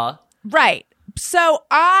Dan. Aw. Right. So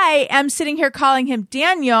I am sitting here calling him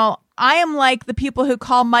Daniel. I am like the people who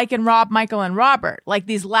call Mike and Rob Michael and Robert, like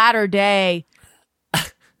these latter day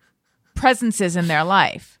presences in their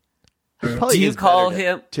life. Probably Do you is call better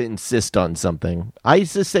him? to insist on something? I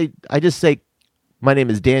just say my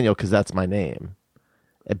name is Daniel because that's my name,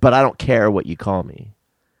 but I don't care what you call me.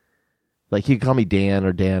 Like you can call me Dan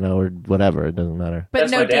or Dano or whatever. It doesn't matter. But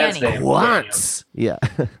That's no my dad's Danny. name. Once, yeah.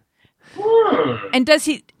 And does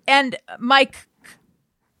he? And Mike,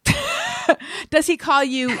 does he call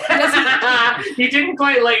you? You didn't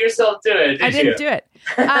quite let yourself do it, did I didn't you? do it.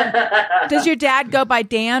 Does your dad go by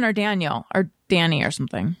Dan or Daniel or Danny or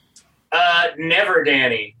something? Never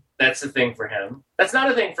Danny. That's the thing for him. That's not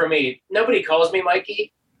a thing for me. Nobody calls me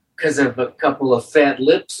Mikey because of a couple of fat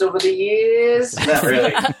lips over the years. Not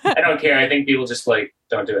really. I don't care. I think people just like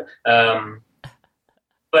don't do it.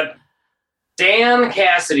 But Dan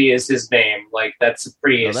Cassidy is his name. Like that's a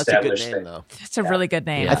pretty Well, that's a good established name, thing. though. That's a really good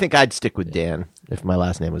name. I think I'd stick with Dan if my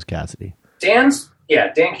last name was Cassidy. Dan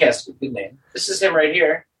Cassidy, good name. This is him right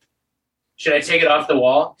here. Should I take it off the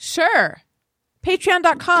wall? Sure.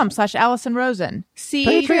 Patreon.com/Allison Rosen.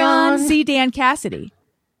 Patreon. See Dan Cassidy.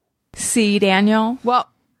 See Daniel. Well,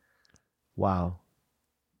 Wow.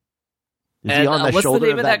 Is And he on the what's shoulder the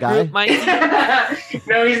name of that guy? group, Mike?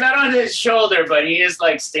 No, he's not on his shoulder, but he is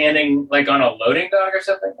like standing like on a loading dock or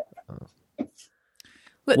something.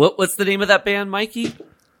 What's the name of that band, Mikey?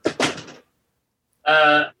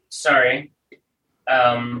 Sorry.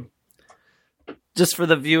 Just for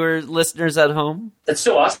the listeners at home. That's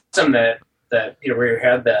so awesome that Peter Weir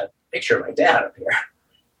had that picture of my dad up here.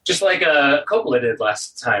 Just like Coppola did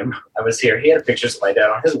last time I was here. He had pictures of my dad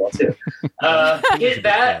on his wall too.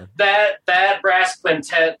 That brass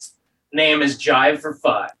quintet name is Jive for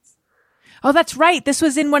Five. oh, that's right. This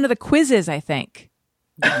was in one of the quizzes, I think.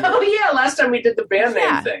 Oh yeah, last time we did the band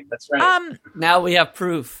Yeah. name thing. That's right. Now we have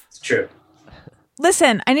proof. It's true.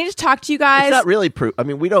 Listen, I need to talk to you guys. It's not really proof. I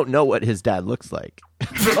mean, we don't know what his dad looks like.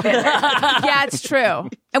 Yeah, it's true.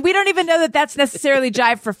 And we don't even know that that's necessarily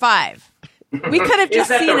Jive for Five. We could have Is just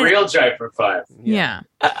that seen the it. real Jive for Five? Yeah.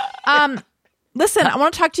 Listen, I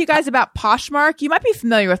want to talk to you guys about Poshmark. You might be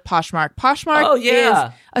familiar with Poshmark. Poshmark Oh, yeah.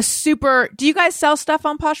 is a super. Do you guys sell stuff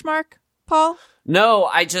on Poshmark, Paul? No,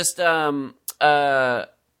 I just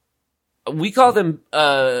we call them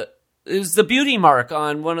it was the beauty mark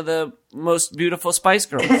on one of the most beautiful Spice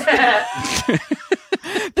Girls.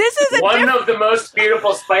 This is a One of the most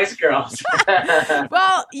beautiful Spice Girls.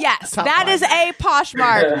 well, yes, that is a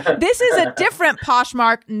Poshmark. This is a different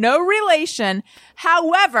Poshmark, no relation.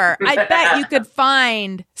 However, I bet you could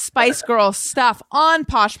find Spice Girl stuff on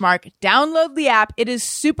Poshmark. Download the app. It is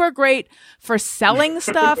super great for selling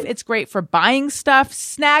stuff. It's great for buying stuff.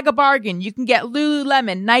 Snag a bargain. You can get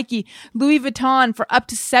Lululemon, Nike, Louis Vuitton for up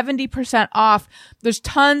to 70% off. There's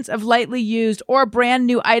tons of lightly used or brand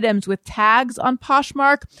new items with tags on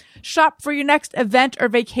Poshmark. Shop for your next event or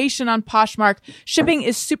vacation on Poshmark. Shipping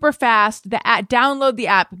is super fast. Download the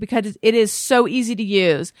app because it is so easy to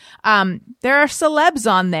use. There are celebs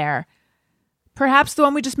on there. Perhaps the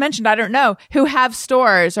one we just mentioned, I don't know, who have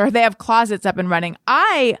stores or they have closets up and running.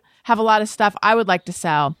 I have a lot of stuff I would like to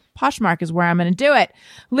sell. Poshmark is where I'm going to do it.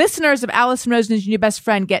 Listeners of Allison Rosen is Your New Best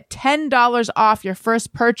Friend get $10 off your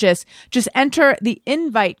first purchase. Just enter the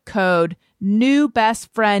invite code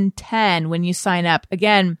NEWBESTFRIEND10 when you sign up.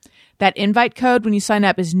 Again, that invite code when you sign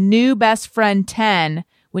up is NEWBESTFRIEND10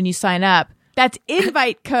 when you sign up. That's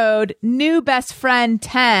invite code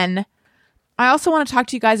NEWBESTFRIEND10. I also want to talk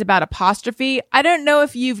to you guys about Apostrophe. I don't know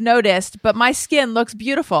if you've noticed, but my skin looks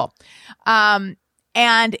beautiful.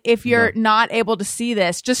 And if you're not able to see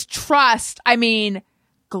this, just trust. I mean,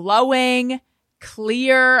 glowing,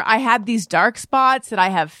 clear. I had these dark spots that I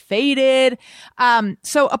have faded.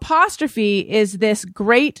 So Apostrophe is this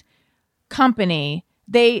great company.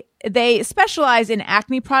 They specialize in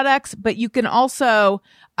acne products, but you can also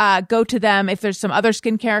go to them if there's some other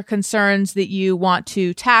skincare concerns that you want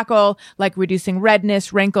to tackle, like reducing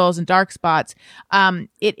redness, wrinkles, and dark spots.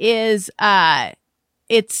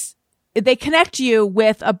 They connect you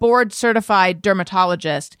with a board certified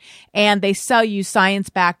dermatologist, and they sell you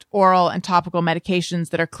science-backed oral and topical medications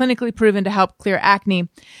that are clinically proven to help clear acne.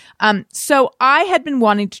 So I had been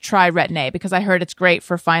wanting to try Retin-A because I heard it's great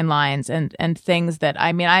for fine lines and things that,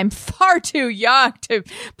 I mean, I'm far too young to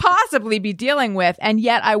possibly be dealing with, and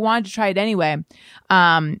yet I wanted to try it anyway.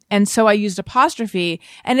 And so I used Apostrophe,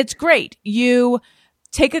 and it's great. You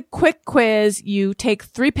take a quick quiz, you take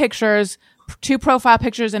 3 pictures, 2 profile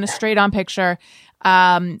pictures and a straight on picture.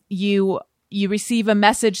 You receive a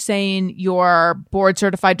message saying your board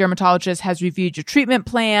certified dermatologist has reviewed your treatment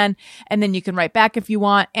plan, and then you can write back if you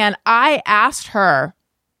want. And I asked her,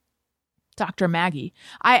 Dr. Maggie,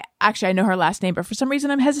 I know her last name, but for some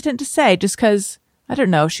reason I'm hesitant to say just because I don't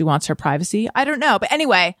know. She wants her privacy. I don't know. But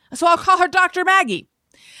anyway, so I'll call her Dr. Maggie.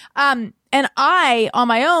 And I, on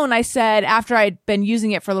my own, I said, after I'd been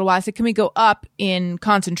using it for a little while, I said, can we go up in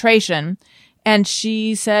concentration? And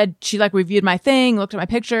she said, she like reviewed my thing, looked at my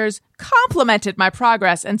pictures, complimented my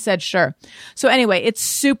progress and said, sure. So anyway, it's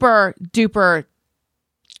super duper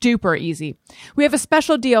easy. We have a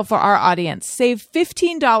special deal for our audience. Save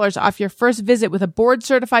 $15 off your first visit with a board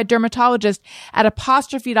certified dermatologist at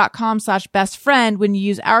apostrophe.com/bestfriend when you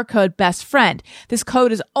use our code bestfriend. This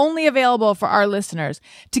code is only available for our listeners.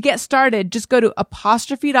 To get started, just go to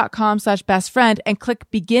apostrophe.com/bestfriend and click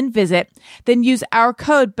begin visit. Then use our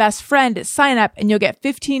code bestfriend at sign up and you'll get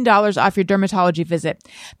 $15 off your dermatology visit.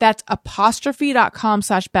 That's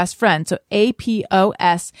apostrophe.com/bestfriend. So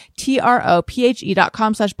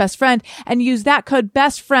apostrophe.com/bestfriend and use that code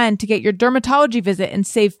bestfriend to get your dermatology visit and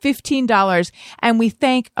save $15. And we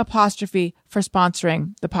thank Apostrophe for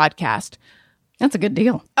sponsoring the podcast. That's a good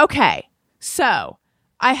deal. Okay. So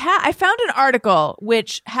I found an article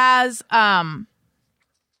which has, a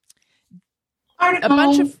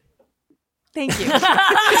bunch of, thank you.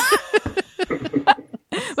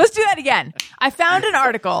 Let's do that again. I found an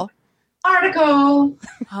article. Article.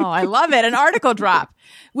 Oh, I love it. An article drop,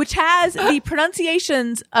 which has the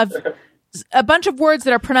pronunciations of a bunch of words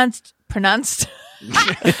that are pronounced that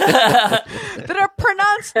are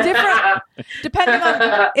pronounced different depending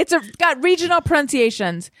on got regional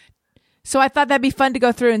pronunciations. So I thought that'd be fun to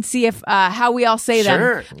go through and see if how we all say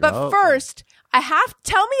them. But first,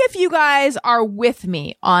 tell me if you guys are with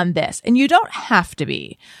me on this, and you don't have to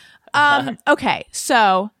be. Okay,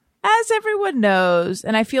 so as everyone knows,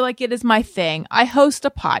 and I feel like it is my thing, I host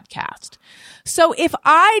a podcast. So if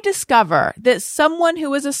I discover that someone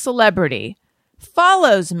who is a celebrity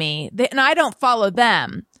follows me and I don't follow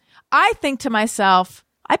them, I think to myself,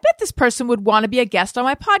 I bet this person would want to be a guest on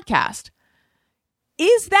my podcast.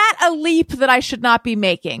 Is that a leap that I should not be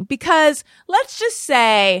making? Because let's just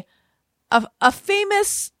say a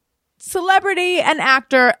famous celebrity, an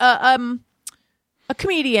actor, a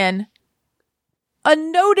comedian, a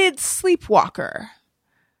noted sleepwalker.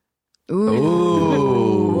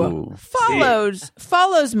 Ooh.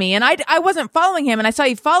 Follows me. And I wasn't following him and I saw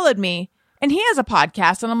he followed me and he has a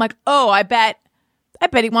podcast and I'm like, oh, I bet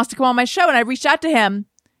he wants to come on my show. And I reached out to him.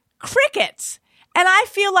 Crickets. And I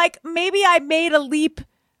feel like maybe I made a leap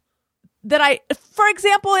that for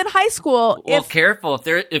example, in high school. Well, careful.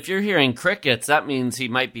 If you're hearing crickets, that means he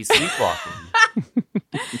might be sleepwalking.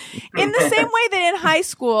 In the same way that in high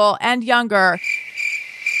school and younger,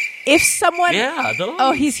 if someone... Yeah, those.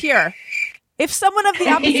 Oh, he's here. If someone of the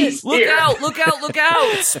opposite... Look out!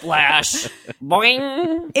 Splash.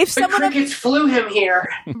 Boing. If The someone crickets flew him here.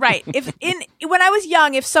 Right. When I was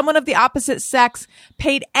young, if someone of the opposite sex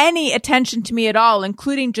paid any attention to me at all,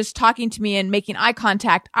 including just talking to me and making eye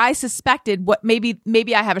contact, I suspected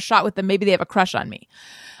maybe I have a shot with them. Maybe they have a crush on me.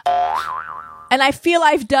 And I feel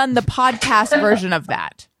I've done the podcast version of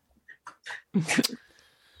that.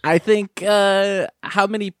 I think, how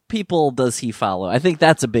many people does he follow? I think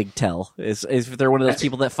that's a big tell. Is if they're one of those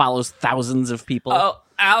people that follows thousands of people. Oh,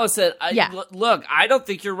 Allison, Yeah. Look, I don't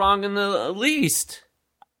think you're wrong in the least.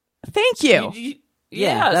 Thank you.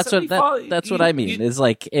 Yeah, that's what I mean. Is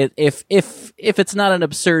like if it's not an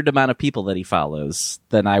absurd amount of people that he follows,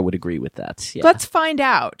 then I would agree with that. Yeah. Let's find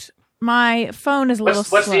out. My phone is a little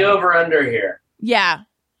What's slow. the over under here? Yeah.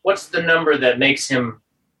 What's the number that makes him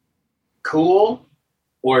cool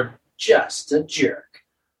or just a jerk?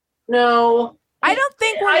 No, I don't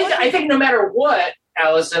think we're I think no matter what,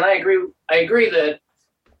 Allison, I agree that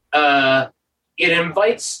it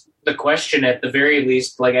invites the question at the very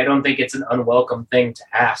least. Like, I don't think it's an unwelcome thing to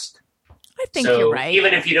ask. I think So you're right.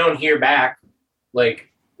 even if you don't hear back,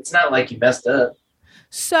 like, it's not like you messed up.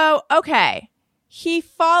 So, okay. He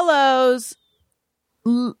follows...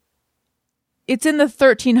 It's in the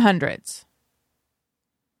 1300s.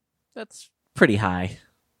 That's pretty high.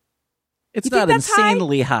 It's You think not that's high?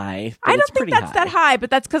 insanely high. But I don't it's think pretty that's that high, but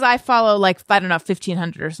that's because I follow, like, I don't know,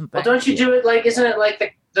 1,500 or something. Well, don't you do it like, isn't it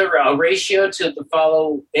like the ratio to the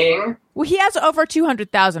following? Well, he has over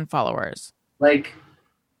 200,000 followers. Like,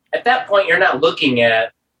 at that point, you're not looking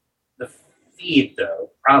at the feed,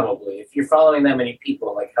 though, probably. If you're following that many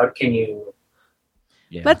people, like, how can you...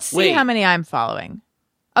 Yeah. Let's see Wait. how many I'm following.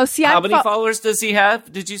 Oh, see, How I'm many followers does he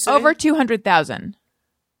have? Did you say over 200,000.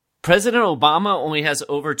 President Obama only has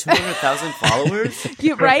over 200,000 followers?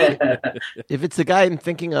 You right? If it's the guy I'm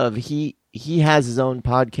thinking of, he has his own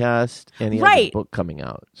podcast and he has Right. a book coming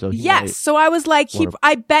out. So he Yes. might- So I was like, wanna-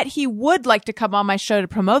 I bet he would like to come on my show to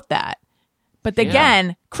promote that. But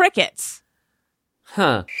again, crickets.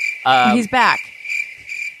 Huh. He's back.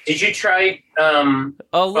 Did you try Oh,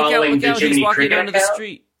 look following out, the he's Jiminy walking Cricket onto the account?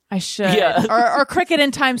 street. I should. Yeah. Or Cricket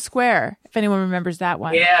in Times Square, if anyone remembers that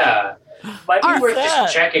one. Yeah. Might be Are worth that?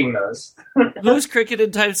 just checking those. Who's Cricket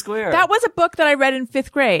in Times Square? That was a book that I read in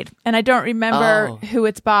 5th grade, and I don't remember Oh. who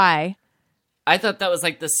it's by. I thought that was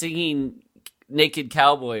like the singing naked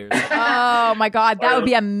cowboy or something. Oh my God, that would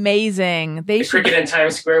be amazing. They The should. Cricket in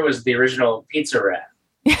Times Square was the original Pizza Rat.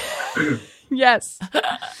 Yes.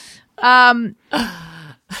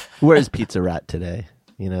 Where's Pizza Rat today?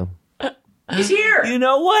 You know, He's here. You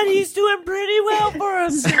know what? He's doing pretty well for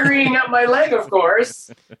us. Scurrying up my leg, of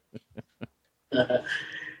course.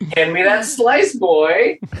 Hand me that slice,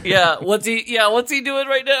 boy. Yeah, what's he doing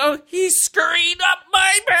right now? He's scurrying up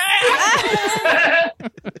my back.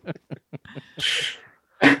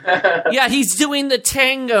 Yeah, he's doing the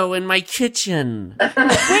tango in my kitchen. Wait,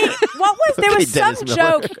 what was there was Okay, some Dennis Miller.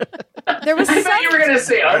 joke? There was I thought you were some. going to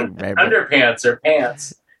say underpants or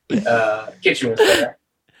pants. Kitchen was better.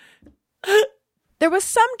 There was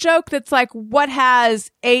some joke that's like, what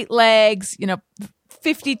has 8 legs,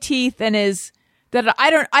 50 teeth, and is that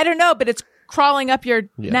I don't know, but it's crawling up your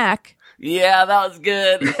neck. Yeah, that was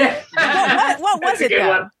good. What was That's a it good though?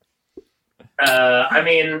 one. I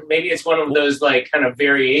mean, maybe it's one of those like kind of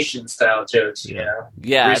variation style jokes, you know?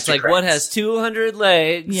 Yeah, it's like what Aristocrats. has 200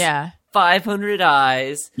 legs, Yeah. 500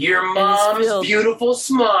 eyes. Your it's mom's filled- beautiful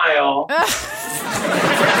smile.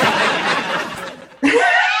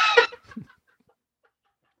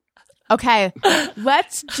 Okay,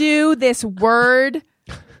 let's do this word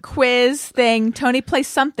quiz thing. Tony, play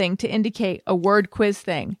something to indicate a word quiz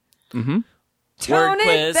thing. Word Tony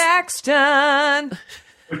quiz. Thaxton.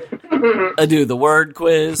 I do the word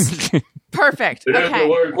quiz. Perfect. The Okay.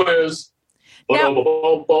 word quiz. Now-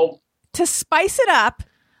 Bo-bo-bo-bo. To spice it up,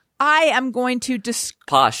 I am going to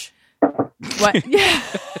Posh. what? Yeah.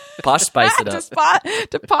 Posh spice it up.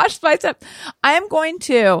 to posh spice up. I am going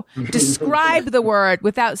to describe the word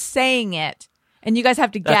without saying it, and you guys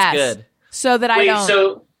have to guess. That's good. So that I Wait, don't.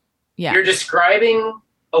 so Yeah. you're describing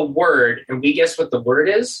a word and we guess what the word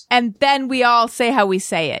is? And then we all say how we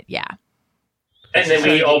say it. Yeah. And then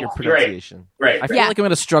we all, your right, pronunciation. right. I feel Yeah. like I'm going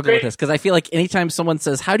to struggle with Great. this because I feel like anytime someone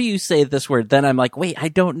says, "How do you say this word?" then I'm like, "Wait, I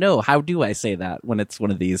don't know. How do I say that?" When it's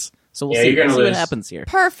one of these, so we'll Yeah, see. you're gonna We'll see what lose. happens here.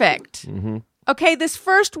 Perfect. Okay, this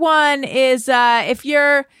first one is if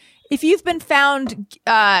you've been found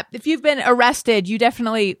if you've been arrested, you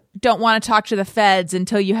definitely don't want to talk to the feds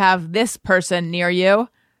until you have this person near you.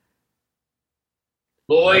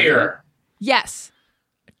 Lawyer. Yes.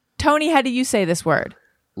 Tony, how do you say this word?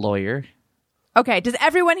 Lawyer. Okay, does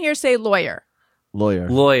everyone here say lawyer? Lawyer.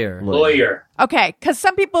 Lawyer. Lawyer. Okay, because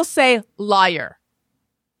some people say liar.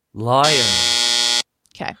 Lawyer.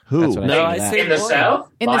 Okay. Who? That's what No, I I think of say In the lawyer.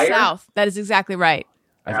 South? In Liar? the South. That is exactly right.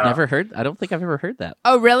 that. I've never heard. I don't think I've ever heard that.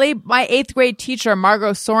 Oh, really? My 8th grade teacher,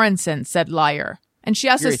 Margot Sorensen, said liar. And she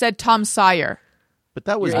also You're- said Tom Sawyer. But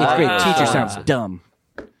that was Your 8th grade Ah. teacher sounds dumb.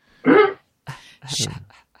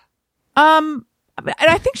 And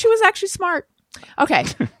I think she was actually smart. Okay.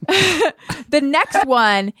 The next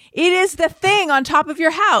one, it is the thing on top of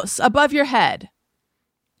your house, above your head.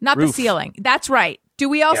 Not the Roof. ceiling. That's right. Do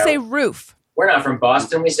we all Yeah. say roof? We're not from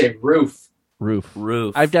Boston. We say roof. Roof.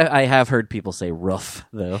 Roof. I have heard people say roof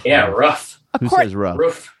though. Yeah, rough. Who Accord- says rough?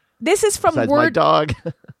 Roof. This is from Besides my dog.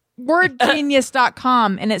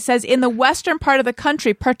 wordgenius.com, and it says in the western part of the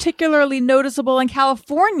country, particularly noticeable in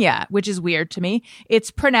California, which is weird to me,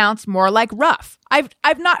 it's pronounced more like rough. I've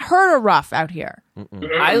not heard a rough out here.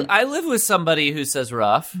 I live with somebody who says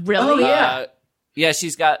rough. Really? Oh, yeah. Yeah,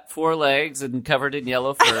 she's got 4 legs and covered in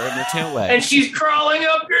yellow fur and her tail And wags. she's crawling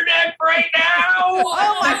up your neck right now.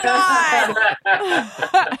 Oh my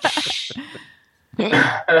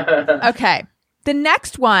god. Okay. The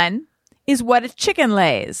next one is what a chicken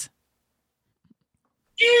lays.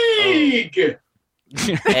 Eeg.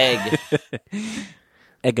 Egg.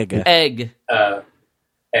 Egg. Egg.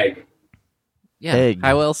 Egg. Yeah. Egg.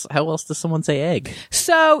 How else does someone say egg?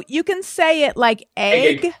 So you can say it like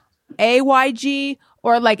egg, Egg. AYG,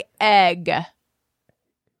 or like egg.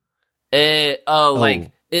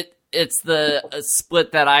 Like it's the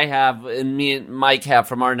split that I have and me and Mike have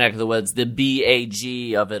from our neck of the woods, the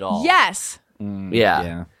BAG of it all. Yes.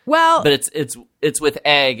 Yeah. Well, But it's with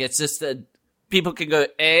egg. It's just that people can go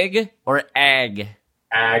egg or egg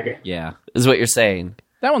Ag. Yeah. is what you're saying.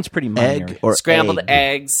 That one's pretty minor. Egg or Scrambled egg?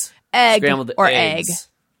 eggs. egg Scrambled or eggs.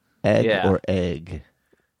 egg. Egg Yeah. or egg?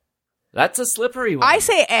 That's a slippery one. I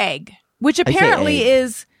say egg, which say apparently egg.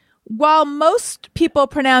 is, while most people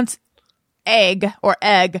pronounce egg or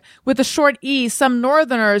egg with a short E, some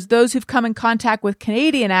northerners, those who've come in contact with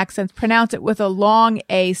Canadian accents, pronounce it with a long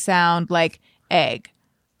A sound like egg.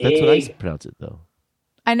 That's what I Egg. pronounce it, though.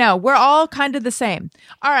 I know. We're all kind of the same.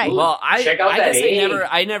 All right. Ooh. Well, I Check out that guess egg.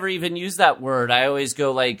 I never even use that word. I always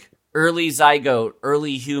go like early zygote,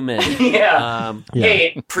 early human, Yeah. Yeah.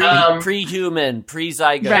 Hey, pre-human,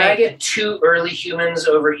 pre-zygote. can I get 2 early humans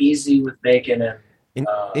over easy with bacon and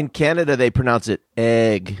In Canada, they pronounce it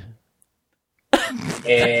egg.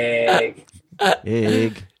 egg?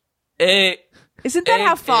 Egg. Hey, Isn't that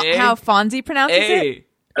how egg. how Fonzie pronounces it? hey.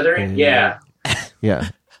 Are there? Yeah. Yeah.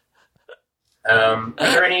 Are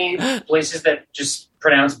there any places that just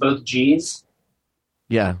pronounce both G's?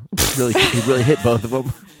 Yeah. Really, he really hit both of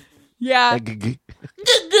them. Yeah. Egg.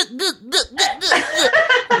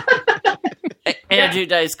 Andrew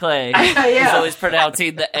Dice Clay. He's Yeah. always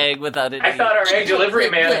pronouncing the egg without an I E. thought our egg delivery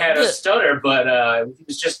man had a stutter, but he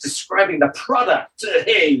was just describing the product.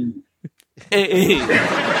 Hey. Hey.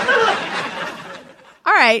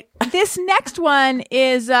 All right. This next one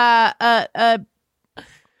is a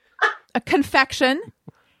confection,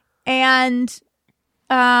 and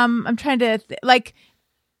I'm trying to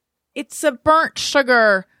it's a burnt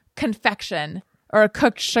sugar confection or a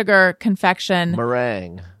cooked sugar confection.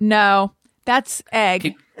 Meringue. No, that's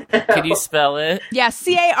egg. Can you spell it? Yeah,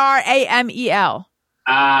 CARAMEL.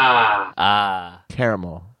 Ah.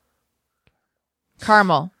 Caramel.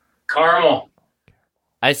 Caramel. Caramel.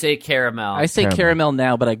 I say caramel. I say Caramel. caramel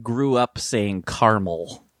now, but I grew up saying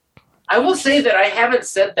caramel. I will say that I haven't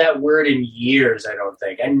said that word in years, I don't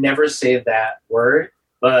think. I never say that word,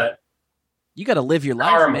 but You got to live your life,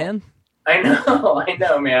 Caramel. man. I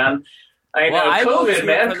know, man. I know. Well, I will COVID, do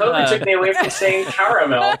man. it from COVID the- took me away from saying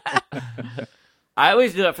caramel. I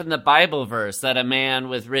always do it from the Bible verse that a man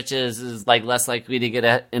with riches is like less likely to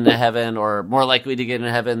get into heaven, or more likely to get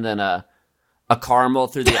into heaven than a caramel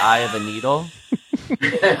through the eye of a needle.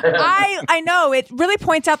 I know it really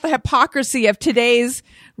points out the hypocrisy of today's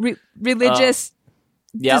religious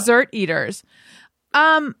Yep. dessert eaters.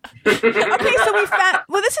 Okay, so we found.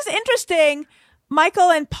 Well, this is interesting.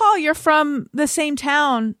 Michael and Paul, you're from the same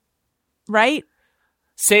town, right?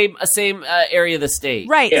 Same area of the state.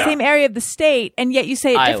 Right, Yeah. same area of the state, and yet you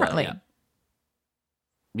say it Iowa, differently.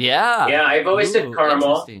 Yeah. Yeah, I've always said Ooh, caramel.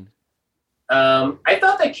 interesting. I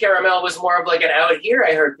thought that caramel was more of like an out here.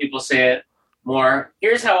 I heard people say it more.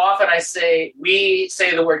 Here's how often we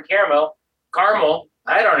say the word caramel. Caramel.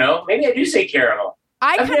 I don't know. Maybe I do say caramel.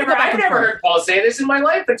 I I've kind of go back I've and never forth. heard Paul say this in my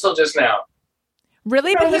life until just now.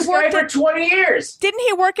 Really, I've but known he this guy worked for at. 20 years. Didn't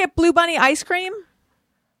he work at Blue Bunny Ice Cream?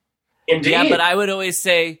 Indeed. Yeah, but I would always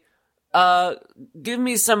say, give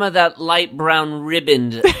me some of that light brown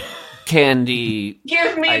ribboned candy.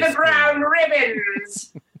 Give me Ice the brown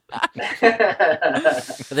ribbons.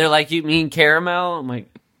 They're like, you mean caramel? I'm like,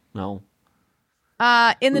 no.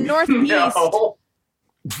 In the Northeast, No.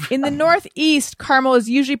 in the Northeast, caramel is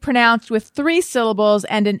usually pronounced with 3 syllables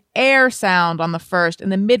and an air sound on the first. In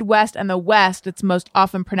the Midwest and the West, it's most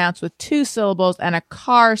often pronounced with 2 syllables and a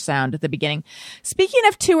car sound at the beginning. Speaking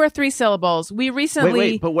of 2 or 3 syllables, we recently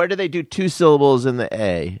Wait, but where do they do 2 syllables in the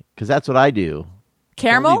A? Because that's what I do. Don't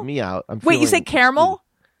caramel. leave me out. I'm Wait, you say feeling caramel?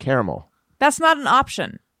 Caramel. That's not an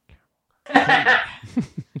option.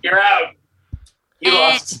 You're out. You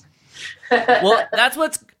lost. Well, that's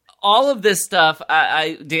what's all of this stuff.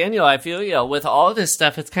 Daniel, I feel you. With all of this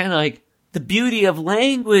stuff, it's kind of like the beauty of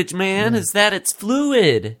language, man, is that it's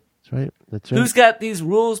fluid. That's right. That's right. Who's got these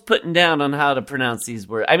rules putting down on how to pronounce these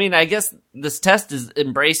words? I mean, I guess this test is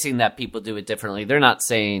embracing that people do it differently. They're not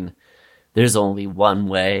saying there's only one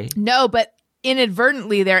way. No, but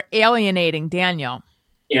inadvertently, they're alienating Daniel.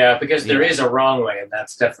 Yeah, because there is a wrong way, and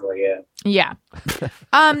that's definitely it. Yeah.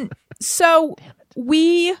 So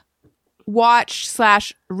we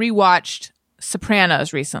watched/rewatched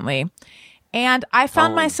Sopranos recently, and I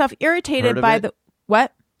found myself Heard irritated of by it? the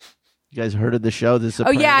what? You guys heard of the show?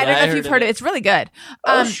 Oh yeah, I don't know if you've heard it. It's really good.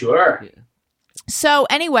 Oh, sure. So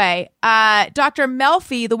anyway, Dr.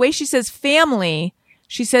 Melfi, the way she says family,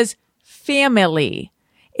 she says family.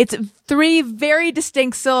 It's 3 very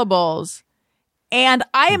distinct syllables. And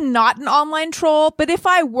I am not an online troll, but if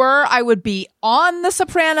I were, I would be on the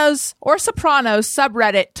Sopranos or Sopranos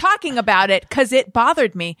subreddit talking about it because it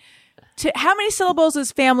bothered me. How many syllables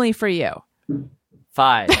is family for you?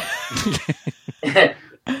 5.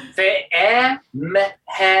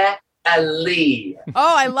 Ali.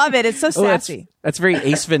 Oh, I love it. It's so Oh, sassy. that's very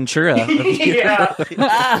Ace Ventura. Yeah.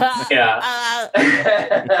 Yeah.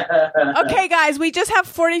 Okay, guys, we just have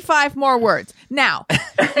 45 more words. Now,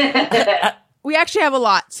 we actually have a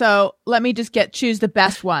lot, so let me just choose the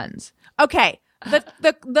best ones. Okay,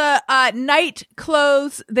 the night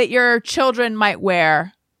clothes that your children might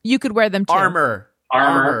wear, you could wear them too. Armor.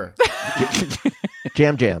 Armor.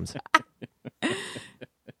 Jams.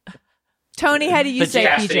 Tony, how do you say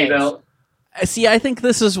Chastity PJs? belt. See, I think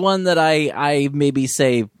this is one that I maybe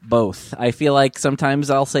say both. I feel like sometimes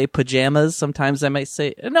I'll say pajamas. Sometimes I might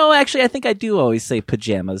say... No, actually, I think I do always say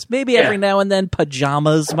pajamas. Maybe every now and then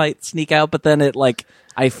pajamas might sneak out, but then it, like,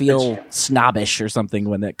 I feel snobbish or something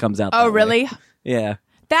when it comes out Oh, that way. really? Yeah.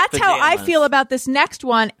 That's how I Pajamas. feel about this next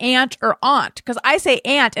one, aunt or aunt. Because I say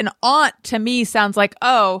aunt, and aunt to me sounds like,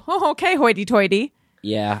 oh, okay, hoity-toity.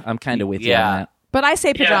 Yeah, I'm kind of with you Yeah. on that. But I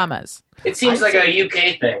say pajamas. It seems like a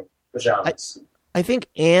UK thing. Pajamas. I think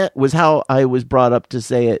aunt was how I was brought up to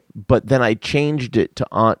say it, but then I changed it to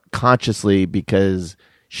aunt consciously because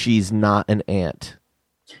she's not an aunt.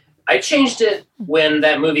 I changed it when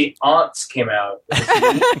that movie Aunts came out.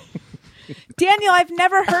 Daniel, I've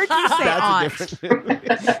never heard you say That's a aunt.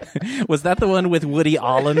 different Was that the one with Woody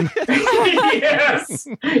Allen? Yes,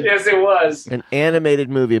 it was. an animated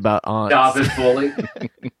movie about aunts. David Foley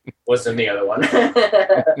was in the other one.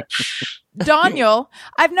 Daniel,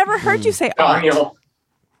 I've never heard you say aunt. Daniel.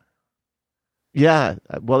 Yeah,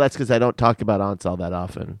 well, that's because I don't talk about aunts all that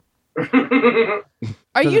often.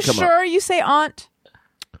 Are you Doesn't come sure you say aunt?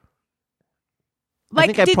 I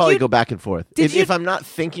think I did probably you- go back and forth. did If I'm not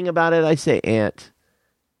thinking about it, I say aunt.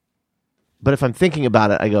 But if I'm thinking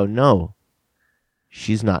about it, I go, no,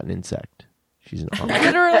 she's not an insect. She's an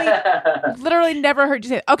aunt. literally never heard you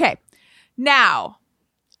say it. Okay, now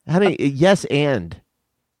How do you, yes, and.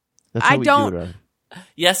 That's how I we don't- do it around.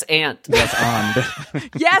 Yes, aunt. Yes, on.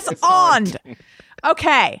 yes, aunt.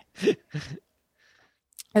 Okay,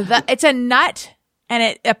 it's a nut,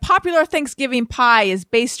 and a popular Thanksgiving pie is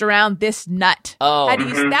based around this nut. Oh, How do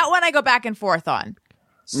you that one? I go back and forth on.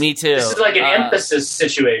 me too. This is like an emphasis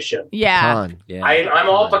situation. Yeah, Con. Yeah. I'm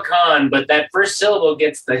all pecan, but that first syllable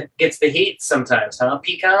gets the heat sometimes, huh?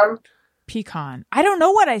 Pecan? pecan. I don't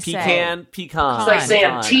know what I say. Pecan. It's like saying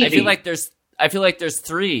pecan. TV. I feel like there's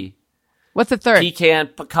three. What's the third? Pecan,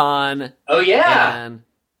 pecan, Oh yeah, and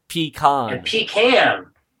pecan. and pecan.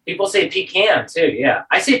 People say pecan too. Yeah,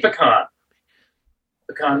 I say pecan.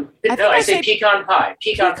 Pecan. I No, think I I say say pecan pie.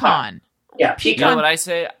 Pecan pie. Pecan. Yeah, You know pecan. what I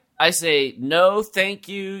say? I say, no, thank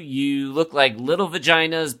you. You look like little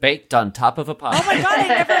vaginas baked on top of a pie. Oh my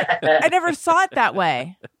god, I never saw it that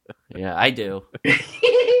way. Yeah, I do.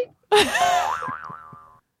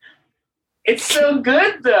 It's so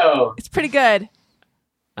good though. It's pretty good.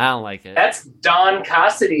 I don't like it. That's Don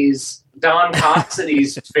Cassidy's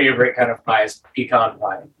favorite kind of pie is pecan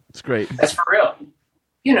pie. It's great. That's for real.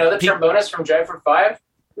 You know the trombonist from Drive for Five.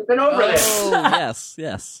 We've been over Oh, yes,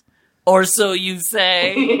 yes. Or so you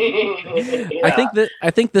say. this. Yeah. I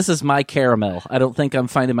think this is my caramel. I don't think I'm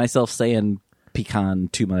finding myself saying pecan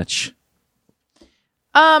too much.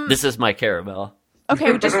 This is my caramel.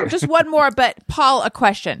 Okay, just one more, but Paul, a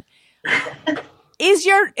question. Is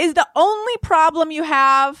the only problem you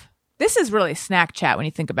have, this is really snack chat when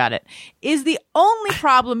you think about it, is the only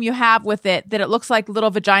problem you have with it that it looks like little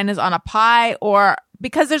vaginas on a pie, or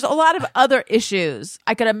because there's a lot of other issues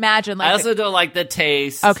I could imagine, like I also don't like the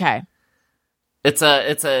taste. okay.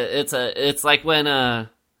 It's like when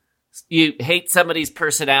you hate somebody's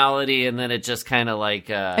personality and then it just kind of like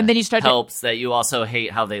And then you start to- helps that you also hate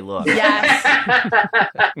how they look. Yes.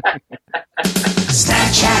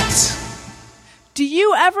 Snack Chat. Do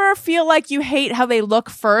you ever feel like you hate how they look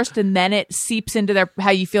first and then it seeps into how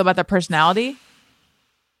you feel about their personality?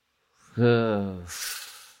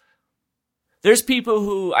 There's people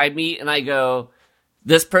who I meet and I go,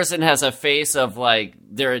 this person has a face of like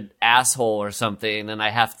they're an asshole or something, and I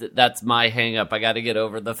have to. That's my hang up. I got to get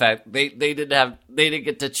over the fact they didn't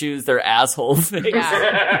get to choose their asshole face.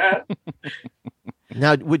 Yeah.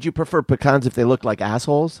 Now, would you prefer pecans if they looked like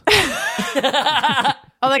assholes?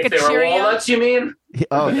 Oh, like If a they were Cheerio? walnuts, you mean?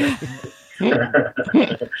 Oh,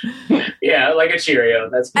 Yeah, like a Cheerio.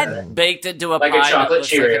 That's better. Baked into a Like a pie that chocolate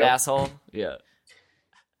looks like Cheerio. an asshole. Yeah.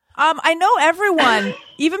 I know everyone,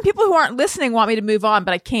 even people who aren't listening, want me to move on,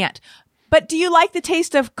 but I can't. But do you like the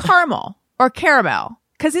taste of caramel or caramel?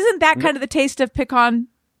 Because isn't that kind of the taste of pecan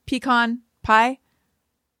pie?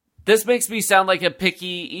 This makes me sound like a picky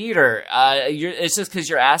eater. It's just because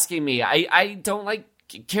you're asking me. I don't like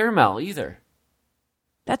caramel either.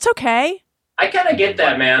 That's okay. I kind of get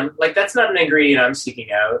that, man. Like, that's not an ingredient I'm seeking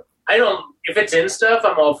out. I don't. If it's in stuff,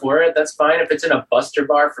 I'm all for it. That's fine. If it's in a Buster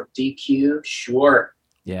bar from DQ, sure.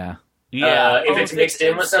 Yeah. Yeah. If it's mixed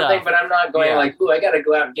in with something, stuff. but I'm not going Yeah. like, ooh, I got to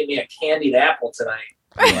go out and get me a candied apple tonight.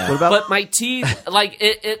 what about But my teeth, like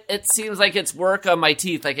it seems like it's work on my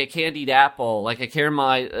teeth, like a candied apple, like a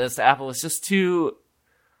caramelized apple. It's just too.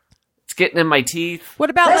 It's getting in my teeth.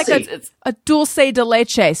 What about like Messy. a dulce de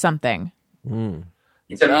leche something?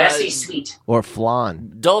 It's a messy sweet. Or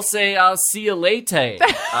flan. Dulce, I'll see you later.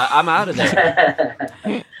 I'm out of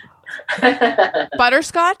there.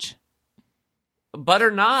 Butterscotch?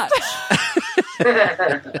 Butternotch.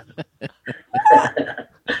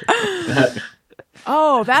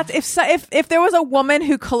 Oh, that's if there was a woman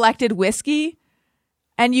who collected whiskey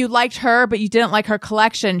and you liked her but you didn't like her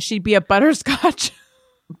collection, she'd be a butterscotch.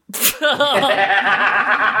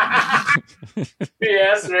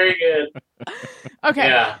 Yes, very good. Okay.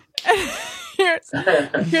 Yeah.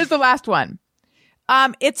 Here's the last one.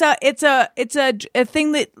 It's a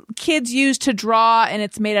thing that kids use to draw, and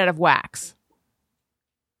it's made out of wax.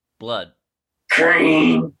 Blood.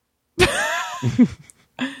 Cream.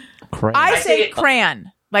 Crayon. I I say say-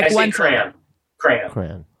 crayon, like I say one crayon. Crayon.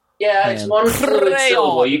 Crayon. Yeah, it's one fluid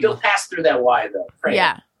syllable. You go pass through that Y though. Crayon.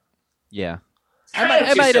 Yeah. Yeah. Kind I of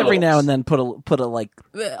two might every syllables. now and then put a like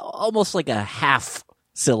almost like a half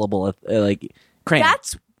syllable like crayon.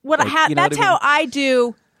 That's what I Like, have. you know That's what I how I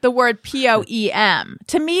do the word poem.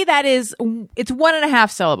 To me, that is it's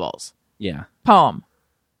 1.5 syllables. yeah. Poem.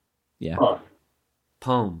 Yeah. Huh.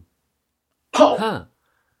 Poem. Oh. Huh.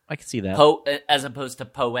 I can see that. As opposed to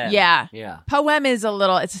poem. Yeah. Yeah. Poem is a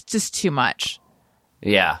little. It's just too much.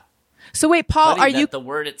 Yeah. So wait, Paul, Funny are you that the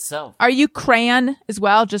word itself? are you crayon as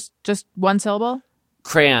well? Just one syllable?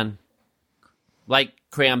 Crayon. Like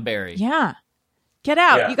cranberry. Yeah. Get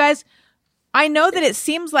out, Yeah. you guys. I know that it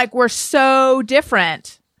seems like we're so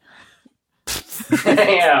different.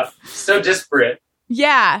 Yeah. So disparate.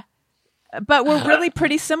 Yeah, but we're really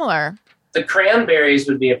pretty similar. The Cranberries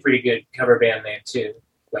would be a pretty good cover band name too.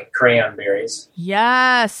 Like Crayonberries.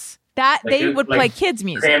 Yes, that Like they a- would like play kids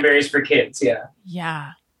music. Cranberries for kids, yeah.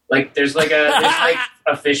 Yeah. Like there's like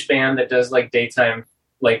a fish band that does like daytime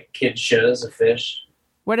like kid shows of fish.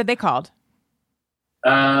 What are they called?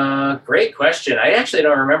 Great question. I actually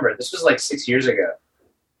don't remember. This was like 6 years ago.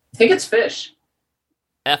 I think it's fish.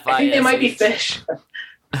 I think they might be fish.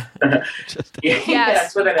 Yeah, Yes.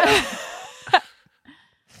 that's what it is.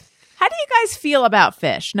 How do you guys feel about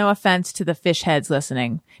fish? No offense to the fish heads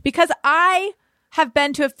listening, because I have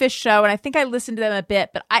been to a fish show and I think I listened to them a bit,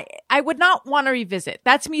 but I would not want to revisit.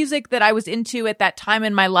 That's music that I was into at that time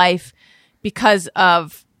in my life because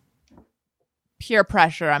of peer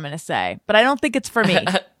pressure, I'm going to say, but I don't think it's for me.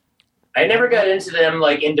 I never got into them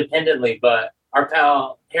like independently, but our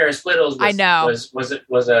pal Harris Littles I know.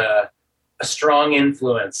 was a strong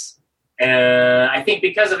influence. And I think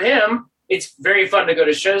because of him, it's very fun to go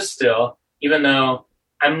to shows still, even though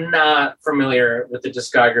I'm not familiar with the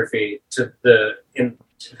discography to the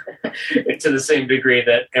same degree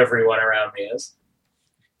that everyone around me is.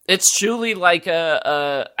 It's truly like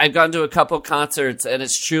I've gone to a couple concerts, and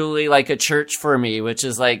it's truly like a church for me, which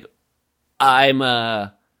is like I'm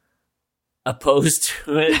opposed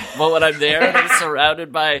to it, but when I'm there, I'm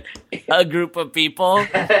surrounded by a group of people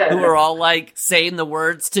who are all like saying the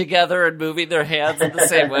words together and moving their hands in the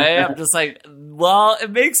same way. I'm just like, well, it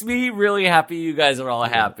makes me really happy you guys are all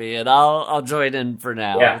happy, and I'll join in for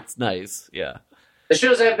now. Yeah. It's nice. Yeah. The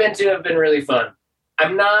shows I've been to have been really fun.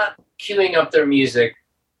 I'm not queuing up their music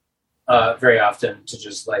very often to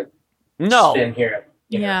just like No. spin here.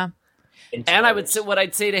 you know, Yeah. in 2 And I would hours. say what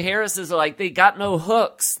I'd say to Harris is like they got no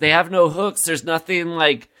hooks. They have no hooks. There's nothing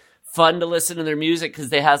like fun to listen to their music because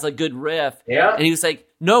they has a good riff. Yeah. And he was like,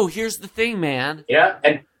 "No, here's the thing, man. Yeah,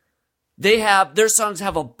 and Their songs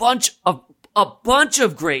have a bunch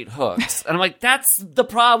of great hooks." And I'm like, "That's the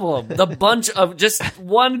problem. The bunch of just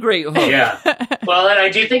one great hook." yeah. Well, and I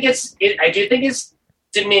do think it's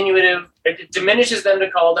diminutive. It diminishes them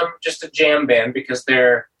to call them just a jam band because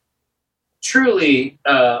they're truly,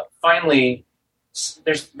 finally,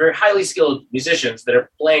 there's very highly skilled musicians that are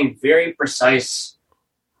playing very precise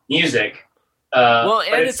music. Well,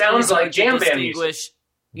 but and it it's sounds really like hard to jam band music. distinguish.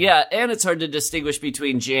 Yeah, and it's hard to distinguish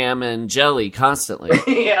between jam and jelly constantly.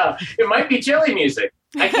 Yeah, it might be jelly music.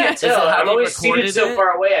 I can't Is it tell. how I'm they always seated recorded so it? far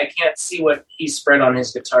away, I can't see what he spread on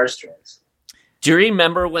his guitar strings. Do you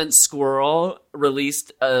remember when Squirrel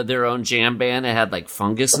released their own jam band? It had like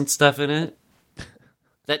fungus and stuff in it.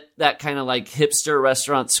 That kind of like hipster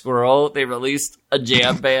restaurant Squirrel. They released a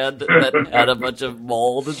jam band that had a bunch of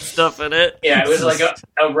mold and stuff in it. Yeah, it was like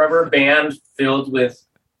a rubber band filled with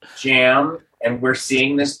jam, and we're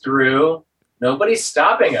seeing this through. Nobody's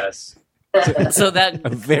stopping us. So that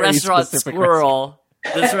very restaurant specific Squirrel,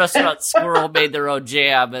 this restaurant Squirrel made their own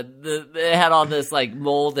jam, and it had all this like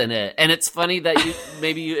mold in it. And it's funny that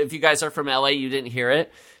if you guys are from LA, you didn't hear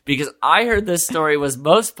it because I heard this story was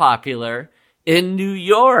most popular in New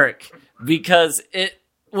York because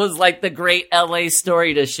was like the great LA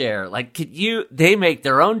story to share. Like, they make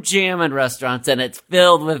their own jam in restaurants and it's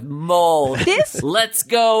filled with mold. Let's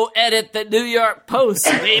go edit the New York Post,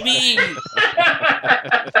 baby.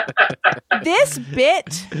 This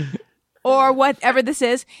bit, or whatever this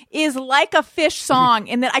is like a Fish song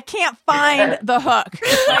in that I can't find the hook.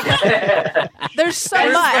 Like, there's so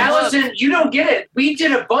much. Allison, you don't get it. We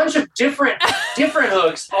did a bunch of different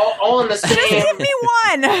hooks, all in the same. Just give me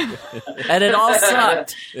one. And it all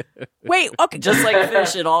sucked. Wait, okay. Just like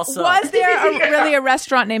Fish, it all sucked. Was there really a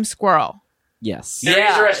restaurant named Squirrel? Yes. There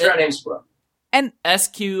is a restaurant named Squirrel. And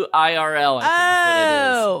SQIRL, I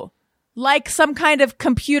think is what it is. Like some kind of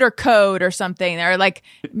computer code or something, or like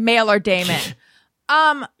Mailer Damon.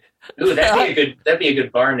 Ooh, that'd be a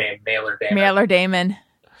good bar name, Mailer Damon. Mailer Damon.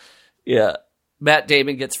 Yeah. Matt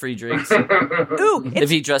Damon gets free drinks. Ooh, if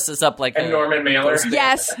he dresses up like and Norman Mailer.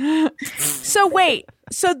 Yes. So wait,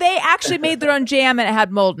 so they actually made their own jam and it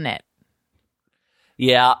had mold in it.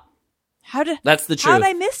 Yeah. That's the truth. How did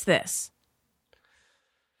I miss this?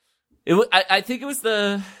 I think it was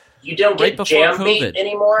the... You don't right get jam COVID. beat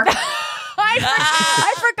anymore?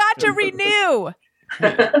 I forgot to renew.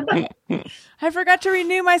 I forgot to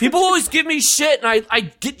renew my... People always give me shit, and I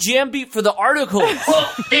get jam beat for the articles.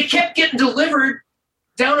 Well, they kept getting delivered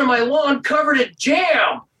down on my lawn covered in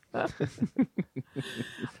jam.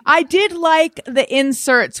 I did like the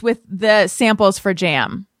inserts with the samples for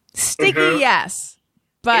jam. Sticky, yes.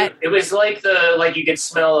 But it was like you could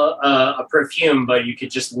smell a perfume, but you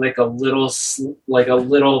could just lick a little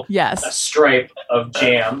yes. a stripe of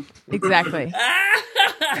jam. Exactly.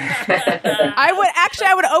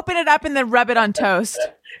 I would open it up and then rub it on toast.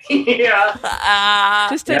 Yeah.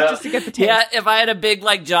 Just to get the taste. Yeah, if I had a big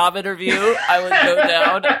job interview, I would go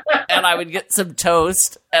down and I would get some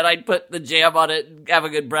toast and I'd put the jam on it and have a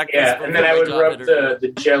good breakfast. Yeah, and then I would rub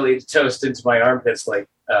the jelly toast into my armpits like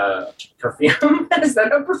perfume. Is that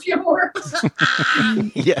how perfume works?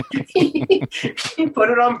 Yeah. You put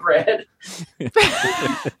it on bread.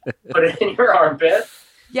 Put it in your armpit.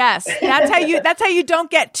 Yes, that's how you don't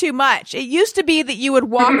get too much. It used to be that you would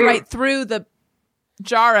walk right through the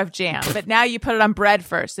jar of jam, but now you put it on bread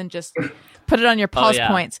first and just put it on your pulse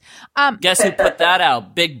points. Guess who put that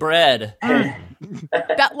out? Big Bread.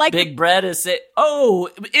 Big Bread is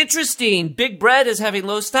interesting. Big Bread is having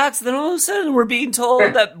low stocks. Then all of a sudden we're being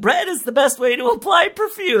told that bread is the best way to apply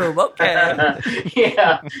perfume. Okay.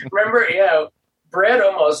 Yeah. Remember, bread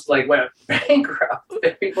almost went bankrupt.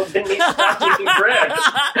 People didn't even stop eating bread.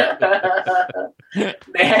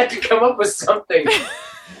 They had to come up with something.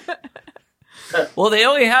 Well, they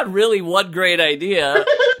only had really one great idea.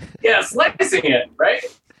 Yeah, slicing it, right?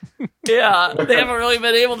 Yeah, they haven't really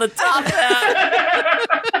been able to top that.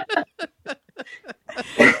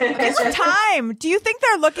 It's time. Do you think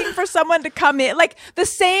they're looking for someone to come in? Like the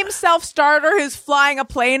same self-starter who's flying a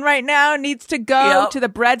plane right now needs to go to the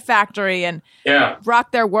bread factory and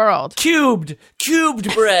rock their world. Cubed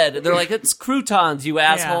bread. They're like, it's croutons, you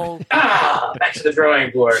asshole. Back to the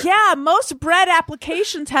drawing board. Yeah, most bread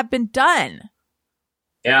applications have been done.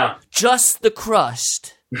 Yeah. Just the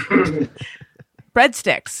crust.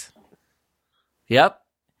 Breadsticks. Yep.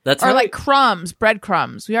 That's or right. like crumbs,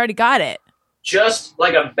 breadcrumbs. We already got it. Just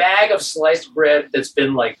like a bag of sliced bread that's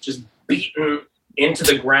been just beaten into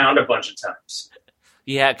the ground a bunch of times.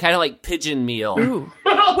 Yeah, kind of like pigeon meal. Ooh.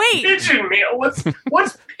 Wait, pigeon meal.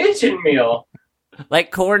 What's pigeon meal?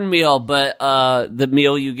 Like cornmeal, but the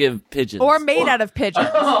meal you give pigeons. Or made out of pigeons.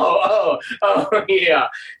 Oh, yeah.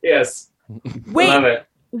 Yes. Wait, love it.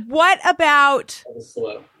 What about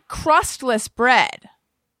crustless bread?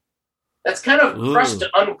 That's kind of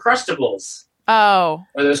Uncrustables. Oh.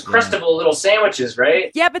 Or those crustable little sandwiches, right?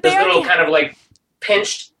 Yeah, but those they little kind of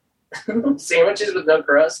pinched sandwiches with no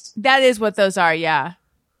crust. That is what those are, yeah.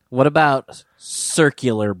 What about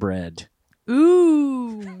circular bread?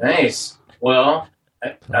 Ooh. Nice. Well,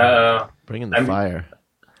 bring in the fire.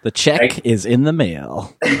 The check is in the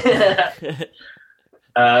mail.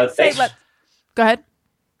 Thanks. Go ahead.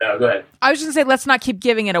 No, go ahead. I was just going to say, let's not keep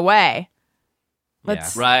giving it away.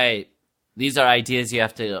 Let's. Yeah. Right. These are ideas you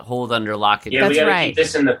have to hold under lock and key. Yeah, we got to keep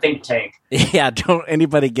this in the think tank. Yeah, don't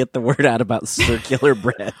anybody get the word out about circular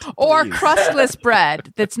bread. Or crustless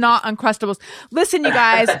bread that's not Uncrustables. Listen, you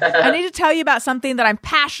guys, I need to tell you about something that I'm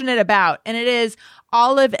passionate about, and it is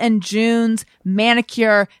Olive and June's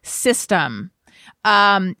manicure system.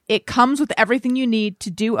 It comes with everything you need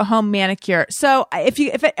to do a home manicure. So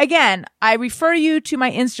again, I refer you to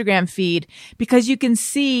my Instagram feed because you can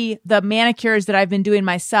see the manicures that I've been doing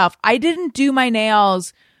myself. I didn't do my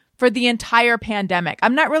nails for the entire pandemic.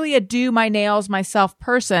 I'm not really a do my nails myself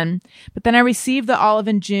person, but then I received the Olive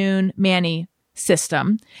and June Mani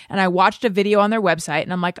system. And I watched a video on their website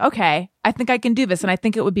and I'm like, okay, I think I can do this and I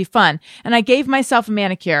think it would be fun. And I gave myself a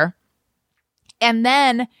manicure and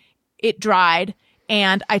then it dried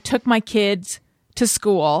and I took my kids to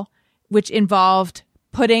school, which involved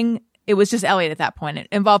it was just Elliot at that point. It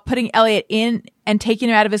involved putting Elliot in and taking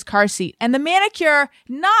him out of his car seat. And the manicure,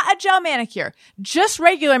 not a gel manicure, just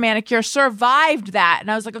regular manicure, survived that.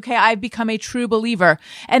 And I was like, okay, I've become a true believer.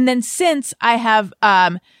 And then since I have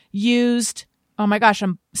used, oh my gosh,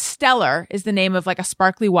 Stellar is the name of like a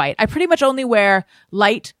sparkly white. I pretty much only wear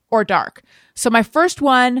light or dark. So my first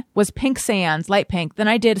one was Pink Sands, light pink. Then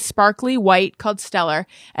I did a sparkly white called Stellar.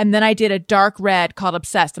 And then I did a dark red called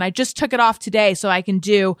Obsessed. And I just took it off today so I can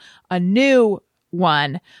do a new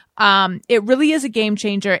one. It really is a game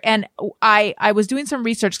changer. And I was doing some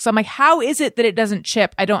research because I'm like, how is it that it doesn't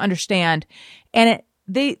chip? I don't understand. And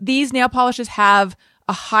these nail polishes have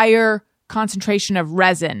a higher concentration of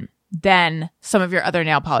resin than some of your other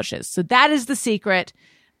nail polishes. So that is the secret.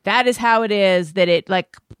 That is how it is that it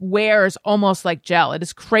like wears almost like gel. It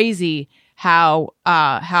is crazy how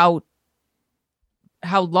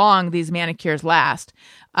long these manicures last.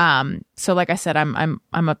 So like I said, I'm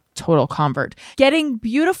a total convert. Getting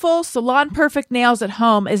beautiful salon perfect nails at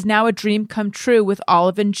home is now a dream come true with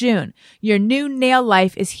Olive and June. Your new nail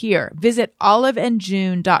life is here. Visit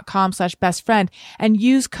oliveandjune.com/bestfriend and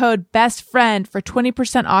use code bestfriend for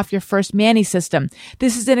 20% off your first mani system.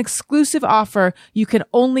 This is an exclusive offer you can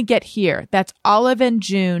only get here. That's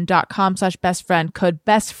oliveandjune.com/bestfriend, code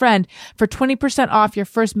bestfriend for 20% off your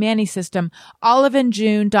first mani system.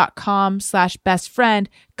 oliveandjune.com/bestfriend,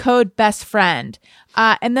 code bestfriend.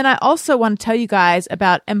 And then I also want to tell you guys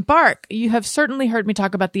about Embark. You have certainly heard me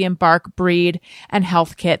talk about the Embark Breed and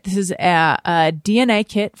Health Kit. This is a DNA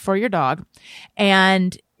kit for your dog.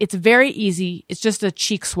 And it's very easy. It's just a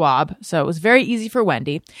cheek swab. So it was very easy for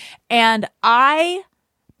Wendy. And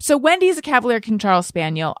so Wendy is a Cavalier King Charles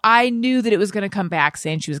Spaniel. I knew that it was going to come back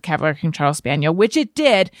saying she was a Cavalier King Charles Spaniel, which it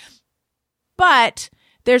did. But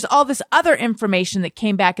there's all this other information that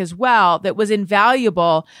came back as well that was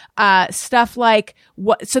invaluable. Stuff like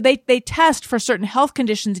so they test for certain health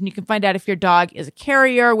conditions and you can find out if your dog is a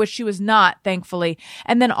carrier, which she was not, thankfully.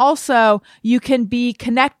 And then also you can be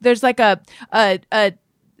there's like I don't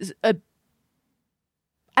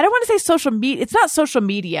want to say social media. It's not social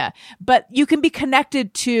media, but you can be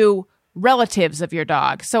connected to relatives of your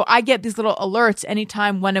dog. So I get these little alerts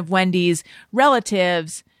anytime one of Wendy's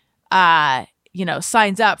relatives,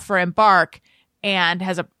 signs up for Embark and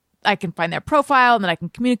I can find their profile and then I can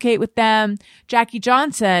communicate with them. Jackie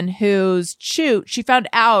Johnson, who's Chooch, she found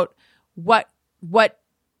out what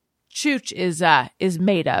Chooch is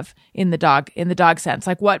made of in the dog sense,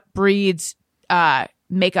 like what breeds,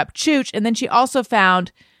 make up Chooch. And then she also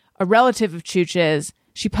found a relative of Chooch's.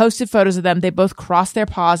 She posted photos of them. They both crossed their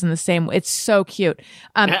paws in the same way. It's so cute.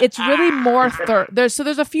 It's really more there's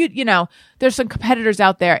a few, there's some competitors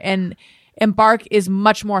out there and Embark is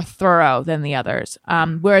much more thorough than the others.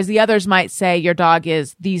 Whereas the others might say your dog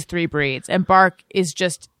is these 3 breeds. Embark is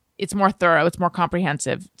it's more thorough. It's more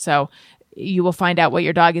comprehensive. So you will find out what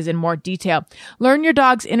your dog is in more detail. Learn your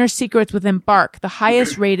dog's inner secrets with Embark, the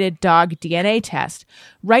highest rated dog DNA test.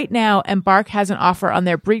 Right now, Embark has an offer on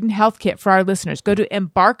their Breed and Health Kit for our listeners. Go to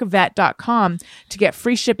embarkvet.com to get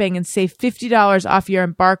free shipping and save $50 off your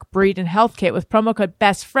Embark Breed and Health Kit with promo code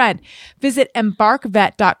BESTFRIEND. Visit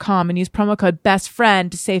embarkvet.com and use promo code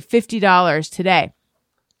BESTFRIEND to save $50 today.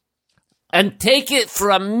 And take it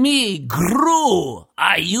from me, Gru.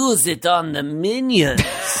 I use it on the minions.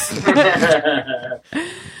 I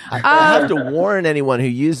have to warn anyone who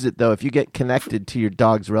uses it, though, if you get connected to your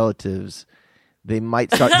dog's relatives, they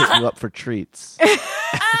might start hitting you up for treats.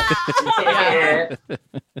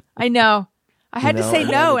 I know. I had to say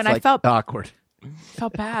no, and I felt awkward.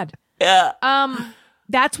 Felt bad. Yeah.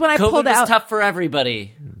 That's when I COVID pulled out. is tough for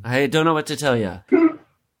everybody. I don't know what to tell you.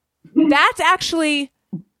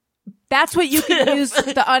 That's what you can use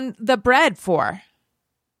the bread for.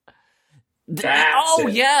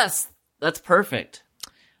 Yes. That's perfect.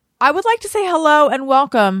 I would like to say hello and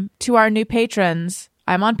welcome to our new patrons.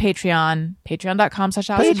 I'm on Patreon,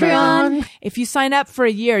 patreon.com/Patreon. If you sign up for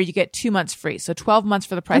a year, you get 2 months free. So 12 months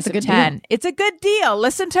for the price of 10. Deal. It's a good deal.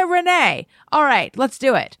 Listen to Renee. All right, let's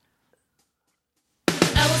do it.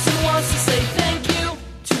 Allison wants to say thank you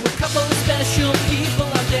to a couple of special people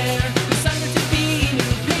out there who signed up to be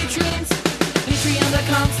new patrons.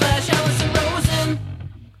 Patreon.com/Allison Rosen.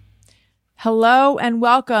 Hello and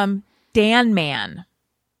welcome, Dan Man.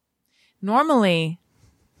 Normally,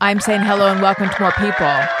 I'm saying hello and welcome to more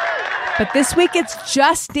people. But this week, it's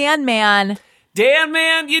just Dan Man. Dan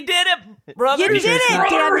Man, you did it, brother. You did it,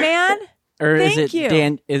 Dan Man. Or is Thank it you.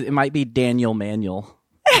 Dan? It might be Daniel Manuel.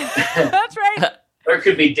 That's right. Or it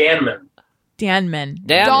could be Danman. Danman.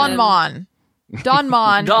 Danman. Don Mon. Don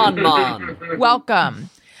Mon. Don Mon. Welcome.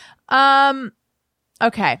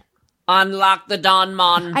 Okay. Unlock the Don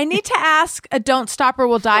Mon. I need to ask a don't stop or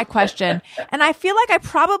we'll die question. And I feel like I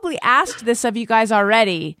probably asked this of you guys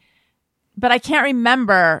already, but I can't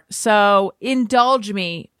remember. So indulge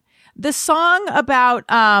me. The song about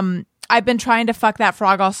I've been trying to fuck that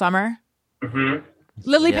frog all summer. Mm-hmm.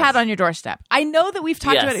 Lily Yes. pad on your doorstep. I know that we've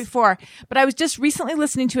talked about it Yes. before, but I was just recently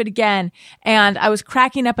listening to it again and I was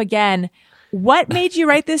cracking up again. What made you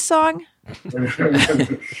write this song?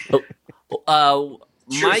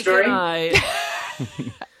 Mike story? and I.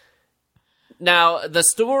 Now, the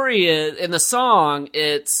story is in the song.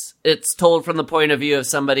 It's told from the point of view of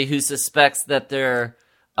somebody who suspects that their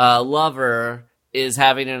lover is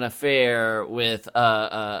having an affair with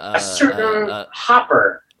A certain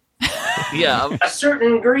hopper. yeah. A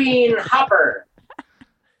certain green hopper.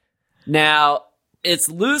 Now, it's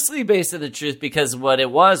loosely based on the truth because what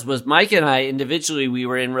it was Mike and I individually, we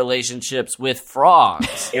were in relationships with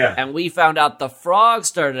frogs. Yeah. And we found out the frogs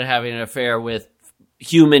started having an affair with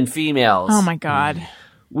human females. Oh my God.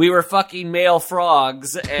 We were fucking male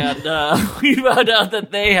frogs, and we found out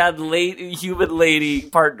that they had human lady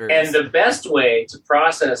partners. And the best way to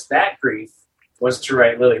process that grief was to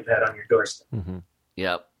write Lily Pad on your doorstep.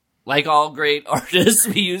 Yep. Like all great artists,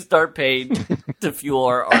 we used our pain to fuel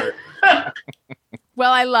our art.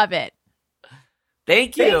 Well, I love it.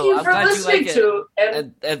 Thank you. Thank you I'm for glad listening you like to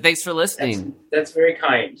it. And thanks for listening. That's very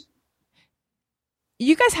kind.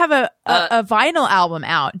 You guys have a vinyl album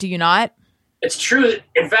out, do you not? It's true.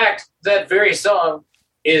 In fact, that very song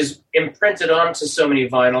is imprinted onto so many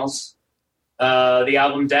vinyls. The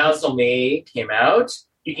album Dazzle Me came out.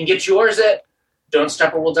 You can get yours at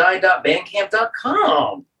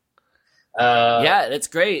don'tstoporwilldie.bandcamp.com. Yeah, it's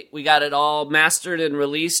great. We got it all mastered and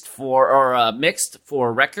released mixed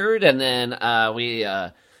for record, and then we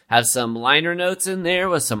have some liner notes in there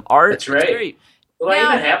with some art. That's right. It's great. Well, Now-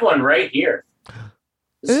 I even have one right here.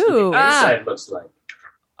 This is what Ooh. the inside looks like.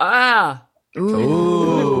 Ah,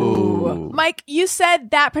 Ooh. Mike, you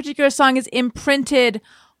said that particular song is imprinted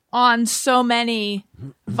on so many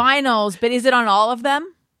vinyls, but is it on all of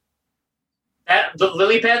them? The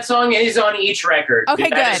Lily Pad song is on each record. Okay,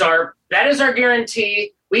 That good. That is our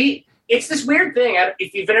guarantee. It's this weird thing.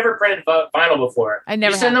 If you've never printed vinyl before, I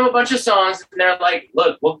never you send have. them a bunch of songs, and they're like,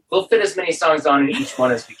 "Look, we'll fit as many songs on in each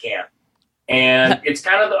one as we can." And it's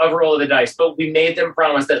kind of a roll of the dice. But we made them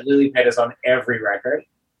promise that Lily Pad is on every record.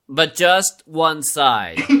 but just one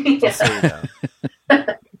side. Just so you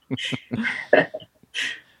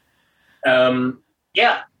know.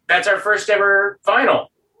 Yeah, that's our first ever vinyl.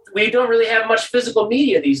 We don't really have much physical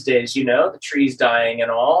media these days, the trees dying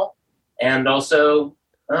and all. And also,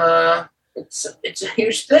 it's a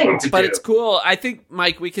huge thing to But do. it's cool. I think,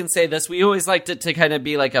 Mike, we can say this. We always liked it to kind of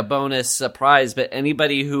be like a bonus surprise, but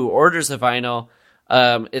anybody who orders a vinyl,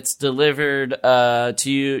 it's delivered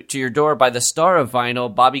to your door by the star of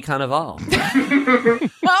vinyl, Bobby Cannavale.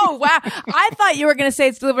 Oh, wow. I thought you were going to say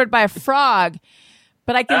it's delivered by a frog,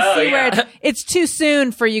 but I can see where it's too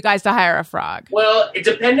soon for you guys to hire a frog. Well,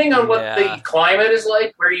 depending on what Yeah. the climate is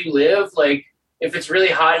like, where you live, like if it's really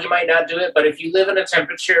hot, he might not do it. But if you live in a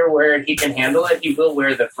temperature where he can handle it, he will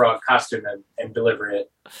wear the frog costume and deliver it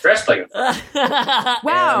dressed like a frog.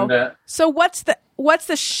 Wow. And, So what's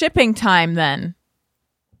the shipping time then?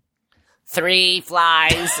 3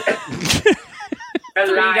 flies. the 3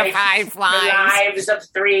 to lives- 5 the flies. lives of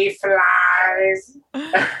 3 flies.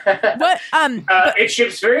 What It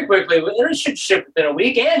ships very quickly. It should ship within a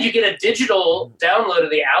week, and you get a digital download of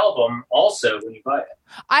the album also when you buy it.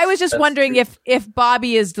 I was just That's wondering true. if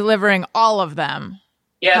Bobby is delivering all of them.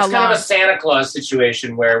 Yeah, How it's kind long? of a Santa Claus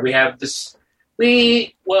situation where we have this.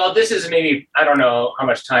 This is maybe, I don't know how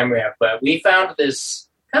much time we have, but we found this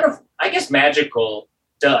kind of, I guess, magical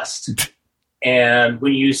dust. And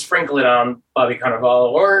when you sprinkle it on Bobby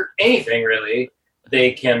Cannavale or anything really,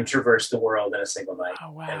 they can traverse the world in a single night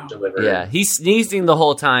Oh, wow. and deliver. Yeah, he's sneezing the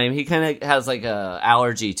whole time. He kind of has like a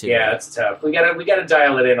allergy to Yeah, it. it's tough. We gotta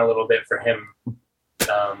dial it in a little bit for him.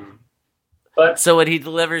 But So when he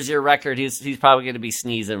delivers your record, he's probably going to be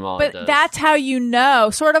sneezing while he But does. that's how you know,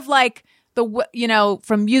 sort of like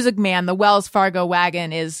from Music Man, the Wells Fargo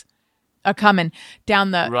wagon is a coming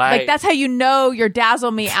down the Right. like. That's how you know your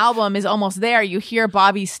Dazzle Me album is almost there. You hear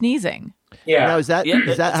Bobby sneezing. yeah, Now, is that Yeah,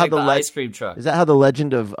 is that it's how like the ice cream truck? is that how the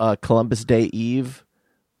legend of Columbus Day Eve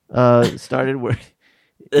started? Where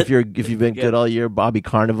if you've been good all year, Bobby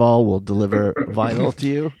Carnival will deliver vinyl to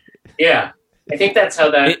you. yeah. I think that's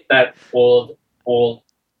how that old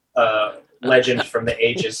legend from the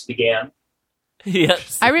ages began.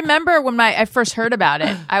 Yes. I remember when I first heard about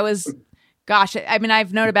it. I was, gosh, I mean,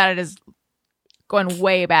 I've known about it as going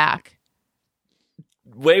way back.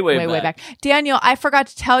 Way Back. Daniel, I forgot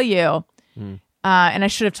to tell you, and I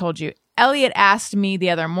should have told you. Elliot asked me the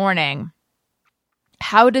other morning,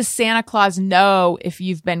 how does Santa Claus know if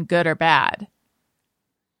you've been good or bad?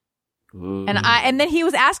 Ooh. And then he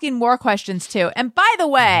was asking more questions too. And by the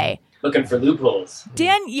way, Looking for loopholes.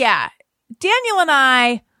 Daniel and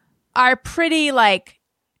I are pretty like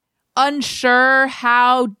unsure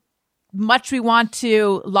how much we want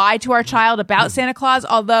to lie to our child about Santa Claus,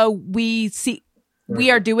 although we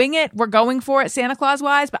are doing it. We're going for it Santa Claus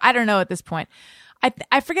wise, but I don't know at this point.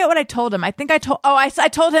 I forget what I told him. I think I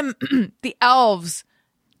told him the elves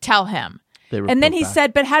tell him. And then he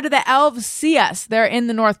said, but how do the elves see us? They're in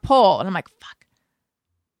the North Pole. And I'm like, fuck.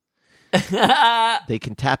 They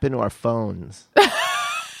can tap into our phones.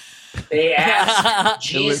 They asked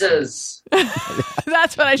Jesus.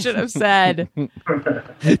 That's what I should have said.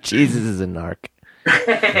 Jesus is a narc.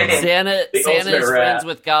 Santa ultimate is rat. friends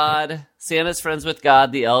with God. Santa's friends with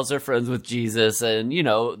God. The elves are friends with Jesus. And,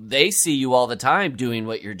 they see you all the time doing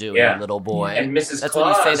what you're doing, Yeah. little boy. And Mrs. That's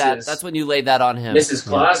Claus when you say that. is- That's when you lay that on him. Mrs.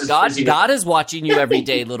 Claus is busy God is watching you every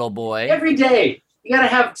day, little boy. every day. You got to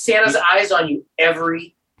have Santa's eyes on you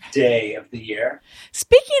every day of the year.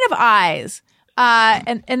 Speaking of eyes,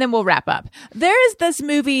 and then we'll wrap up. There is this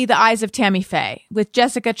movie, The Eyes of Tammy Faye, with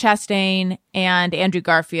Jessica Chastain and Andrew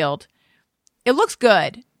Garfield. It looks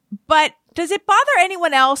good, but does it bother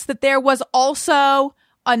anyone else that there was also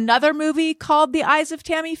another movie called The Eyes of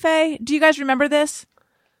Tammy Faye? Do you guys remember this?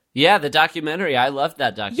 Yeah, the documentary. I loved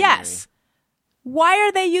that documentary. Yes. Why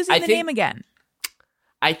are they using the name again?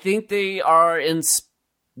 I think they are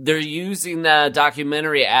they're using the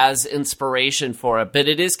documentary as inspiration for it, but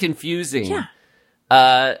it is confusing. Yeah.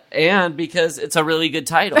 And because it's a really good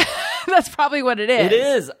title. That's probably what it is. It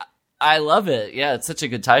is. I love it. Yeah, it's such a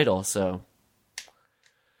good title. So,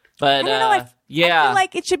 but I don't know. I feel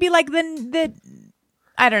like it should be like the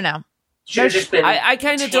I don't know. Should have just been I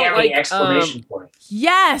kind of don't Tammy like exclamation point.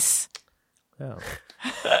 Yes. Oh.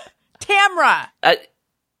 Tamra.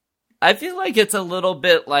 I feel like it's a little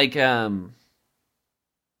bit like I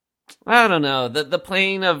don't know, the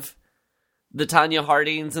playing of the Tanya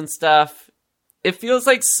Hardings and stuff. It feels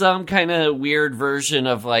like some kind of weird version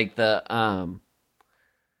of like the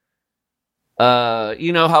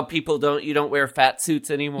how people you don't wear fat suits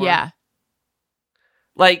anymore. Yeah.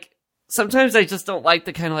 Like sometimes I just don't like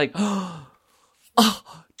the kind of like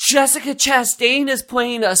Jessica Chastain is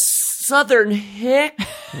playing a Southern hick.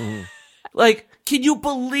 Like, can you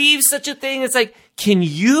believe such a thing? It's like, can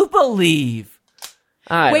you believe?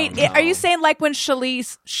 Wait, are you saying like when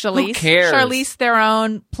Charlize cares? Charlize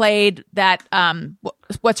Theron played that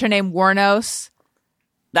what's her name, Warnos?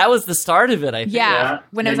 That was the start of it, I think. Yeah.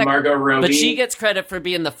 When it was And like Margot Robbie. But she gets credit for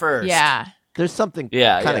being the first. Yeah. There's something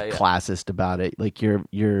Yeah, kind of yeah. classist about it. Like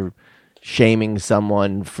you're shaming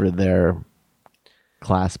someone for their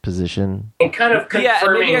class position. and kind of confirming. Yeah,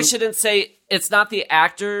 and maybe I shouldn't say it's not the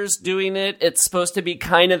actors doing it. It's supposed to be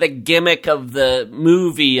kind of the gimmick of the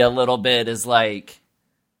movie a little bit, is like,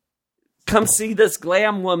 come see this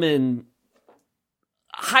glam woman,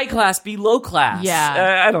 high class be low class.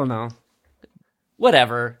 Yeah. I don't know.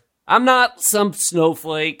 Whatever. I'm not some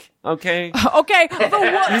snowflake, okay? Okay,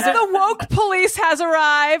 the woke police has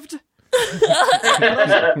arrived.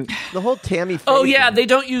 The whole Tammy Faye Oh, yeah, thing. they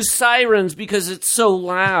don't use sirens because it's so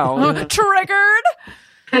loud. Triggered.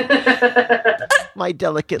 My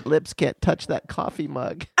delicate lips can't touch that coffee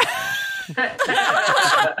mug.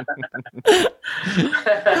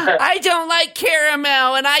 I don't like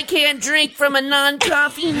caramel, and I can't drink from a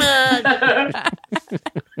non-coffee mug.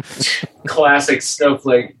 Classic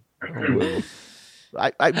snowflake.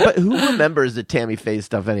 But who remembers the Tammy Faye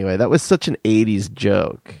stuff anyway? That was such an 80s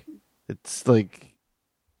joke. It's like,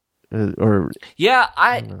 Yeah,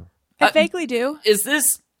 I vaguely do. Is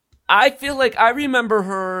this... I feel like I remember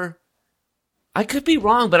her... I could be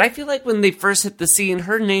wrong, but I feel like when they first hit the scene,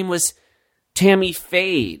 her name was Tammy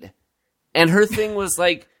Fade. And her thing was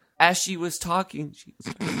like, as she was talking...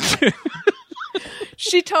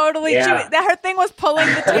 She totally... Yeah. her thing was pulling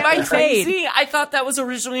the Tammy Fade. Crazy. I thought that was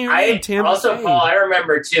originally her name, Tammy Also, Faye. Paul, I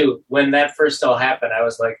remember too when that first all happened. I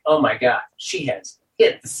was like, "Oh my god, she has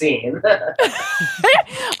hit the scene."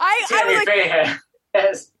 I Tammy was like, Faye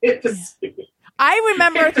has hit the scene. I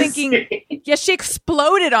remember Hit the thinking, scene. yeah, she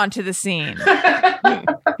exploded onto the scene.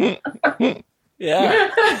 Yeah.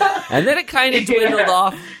 And then it kind of dwindled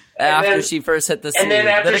off after then- she first hit the scene. And then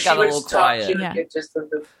after it she got a would little talk, quiet. she would Yeah. get just a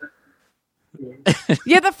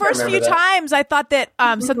Yeah, the first remember few that. times I thought that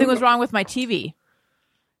something was wrong with my TV.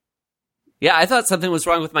 Yeah, I thought something was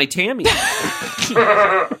wrong with my Tammy.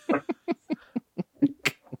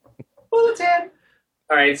 Well, Tam.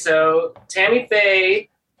 All right, so Tammy Faye,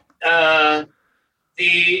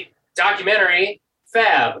 the documentary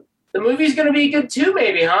Fab. The movie's going to be good too,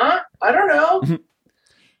 maybe, huh? I don't know.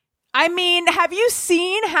 I mean, have you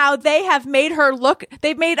seen how they have made her look?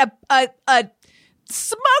 They've made a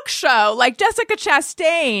smoke show like Jessica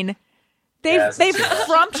Chastain. They've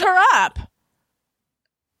frumped her up.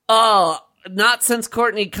 Oh, not since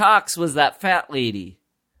Courtney Cox was that fat lady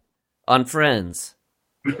on Friends.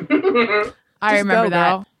 I remember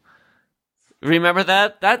that. Remember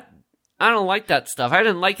that? I don't like that stuff. I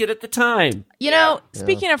didn't like it at the time. You know,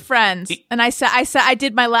 speaking of Friends, and I said I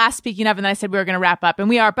did my last speaking of, and then I said we were going to wrap up, and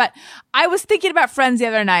we are. But I was thinking about Friends the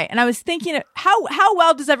other night, and I was thinking how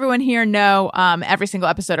well does everyone here know every single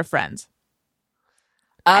episode of Friends?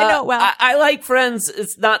 I know well. I like Friends.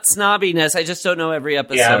 It's not snobbiness. I just don't know every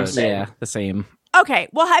episode. Yeah, the same. Okay,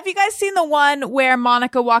 well, have you guys seen the one where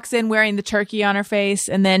Monica walks in wearing the turkey on her face,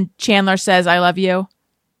 and then Chandler says, "I love you"?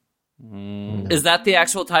 Is that the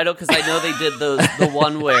actual title? Because I know they did the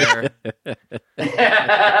one where...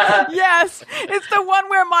 Yes, it's the one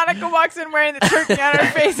where Monica walks in wearing the turkey on her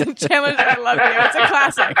face, and Chandler says, "I love you." It's a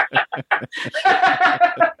classic.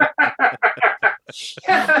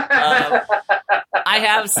 I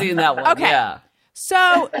have seen that one. Okay. Yeah.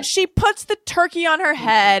 So she puts the turkey on her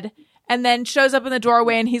head and then shows up in the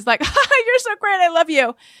doorway, and he's like, "You're so great, I love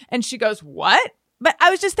you." And she goes, "What?" But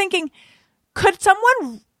I was just thinking, could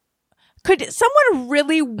someone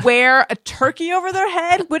really wear a turkey over their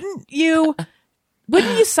head? Wouldn't you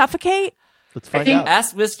suffocate? Let's find out.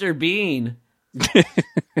 Ask Mr. Bean. Wait,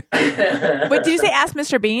 did you say ask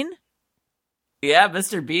Mr. Bean? Yeah,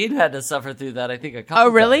 Mr. Bean had to suffer through that, I think, a couple Oh,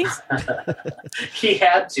 really? times. He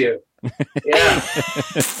had to. Yeah.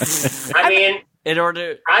 I mean, In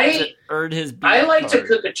order I- to earn his bean I like to card.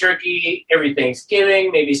 cook a turkey every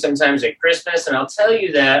Thanksgiving, maybe sometimes at Christmas, and I'll tell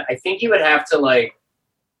you that I think you would have to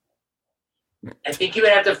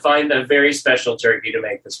find a very special turkey to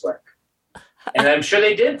make this work. And I'm sure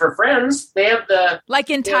they did for Friends. They have Like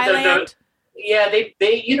in Yeah, Thailand? they have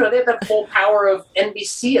the full power of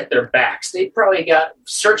NBC at their backs. They probably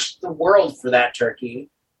searched the world for that turkey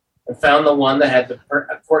and found the one that had the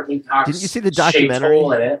Courtney Cox Didn't you see the shaped documentary?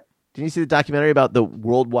 hole in it. Didn't you see the documentary about the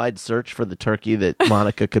worldwide search for the turkey that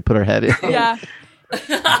Monica could put her head in? Yeah.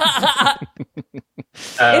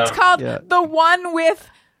 It's Um, called Yeah. the one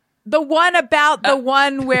about the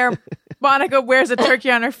one where Monica wears a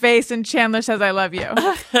turkey on her face and Chandler says, "I love you."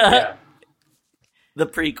 yeah. The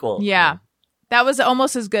prequel. Yeah. That was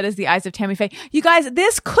almost as good as The Eyes of Tammy Faye. You guys,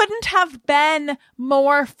 this couldn't have been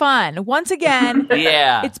more fun. Once again,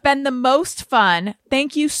 Yeah. it's been the most fun.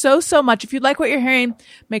 Thank you so much. If you like what you're hearing,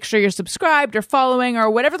 make sure you're subscribed or following or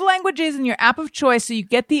whatever the language is in your app of choice so you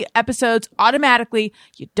get the episodes automatically.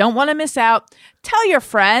 You don't want to miss out. Tell your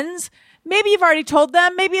friends. Maybe you've already told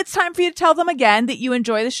them. Maybe it's time for you to tell them again that you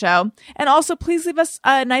enjoy the show. And also, please leave us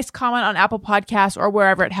a nice comment on Apple Podcasts or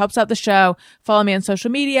wherever it helps out the show. Follow me on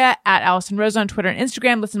social media at Allison Rose on Twitter and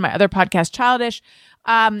Instagram. Listen to my other podcast, Childish.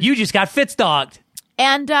 You just got Fitz-dogged.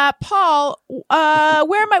 And Paul,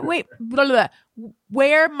 where might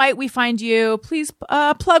we find you? Please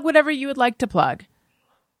plug whatever you would like to plug.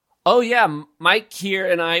 Oh, yeah. Mike here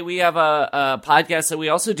and we have a podcast that we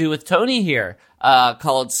also do with Tony here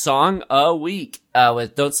called Song a Week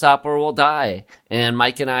with Don't Stop or We'll Die. And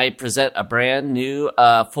Mike and I present a brand new,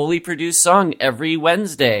 fully produced song every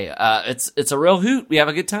Wednesday. It's a real hoot. We have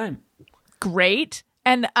a good time. Great.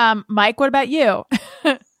 And Mike, what about you?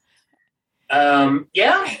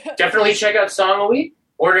 Yeah, definitely check out Song a Week.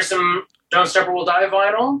 Order some Don't Stop or We'll Die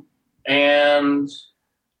vinyl. And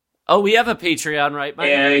Oh, we have a Patreon, right, Mike?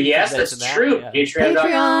 yes, You that's mentioned that, true. yeah.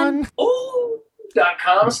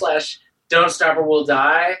 Patreon.com/Don't Stop or We'll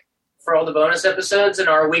Die for all the bonus episodes, and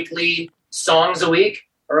our weekly songs a week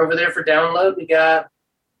are over there for download. We got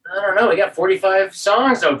 45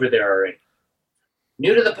 songs over there already.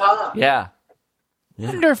 New to the pod. Yeah.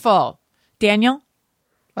 Wonderful. Daniel?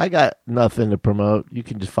 I got nothing to promote. You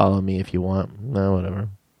can just follow me if you want. No, whatever.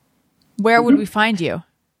 Where would we find you?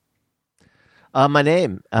 My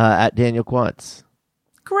name, at Daniel Quantz.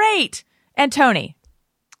 Great. And Tony?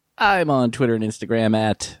 I'm on Twitter and Instagram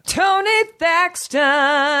at Tony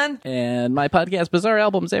Thaxton. and my podcast Bizarre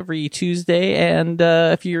Albums every Tuesday. And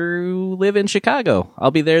if you live in Chicago,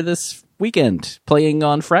 I'll be there this weekend playing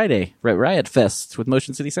on Friday at Riot Fest with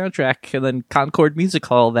Motion City Soundtrack, and then Concord Music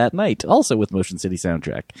Hall that night, also with Motion City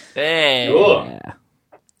Soundtrack. Hey. Cool. Yeah.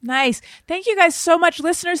 Nice. Thank you guys so much,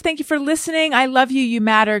 listeners. Thank you for listening. I love you. You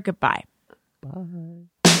matter. Goodbye.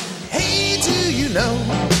 Hey, do you know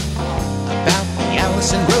about the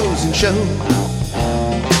Allison Rosen show?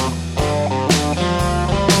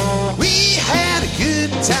 We had a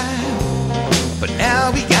good time, but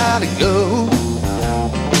now we gotta go.